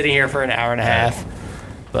 it's been sitting here for an hour and a half.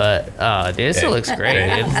 But, dude, it still looks great,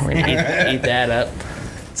 dude. We're going to eat that up.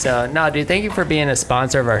 So, no, dude, thank you for being a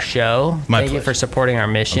sponsor of our show. My Thank you pleasure. for supporting our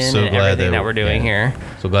mission I'm so and glad everything that we're doing here.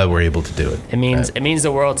 So glad we're able to do it. It means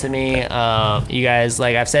the world to me. You guys,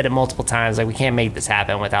 like I've said it multiple times, like we can't make this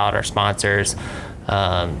happen without our sponsors.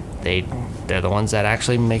 They're the ones that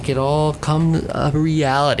actually make it all come a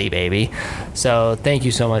reality, baby. So thank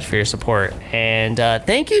you so much for your support, and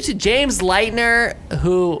thank you to James Leitner,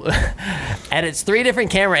 who edits 3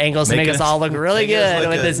 different camera angles to make us all look really good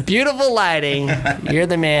with this beautiful lighting. You're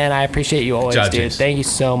the man. I appreciate you always, dude. James. Thank you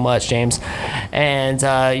so much, James. And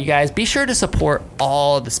you guys, be sure to support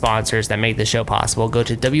all of the sponsors that make the show possible. Go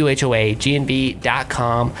to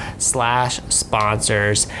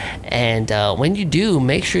whoagnv.com/sponsors. And when you do,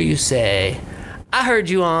 make sure you say, I heard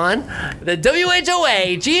you on the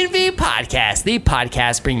WHOA GNV podcast, the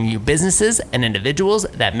podcast bringing you businesses and individuals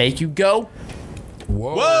that make you go,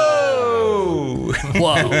 Whoa!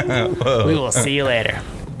 whoa. We will see you later.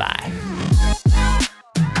 Bye.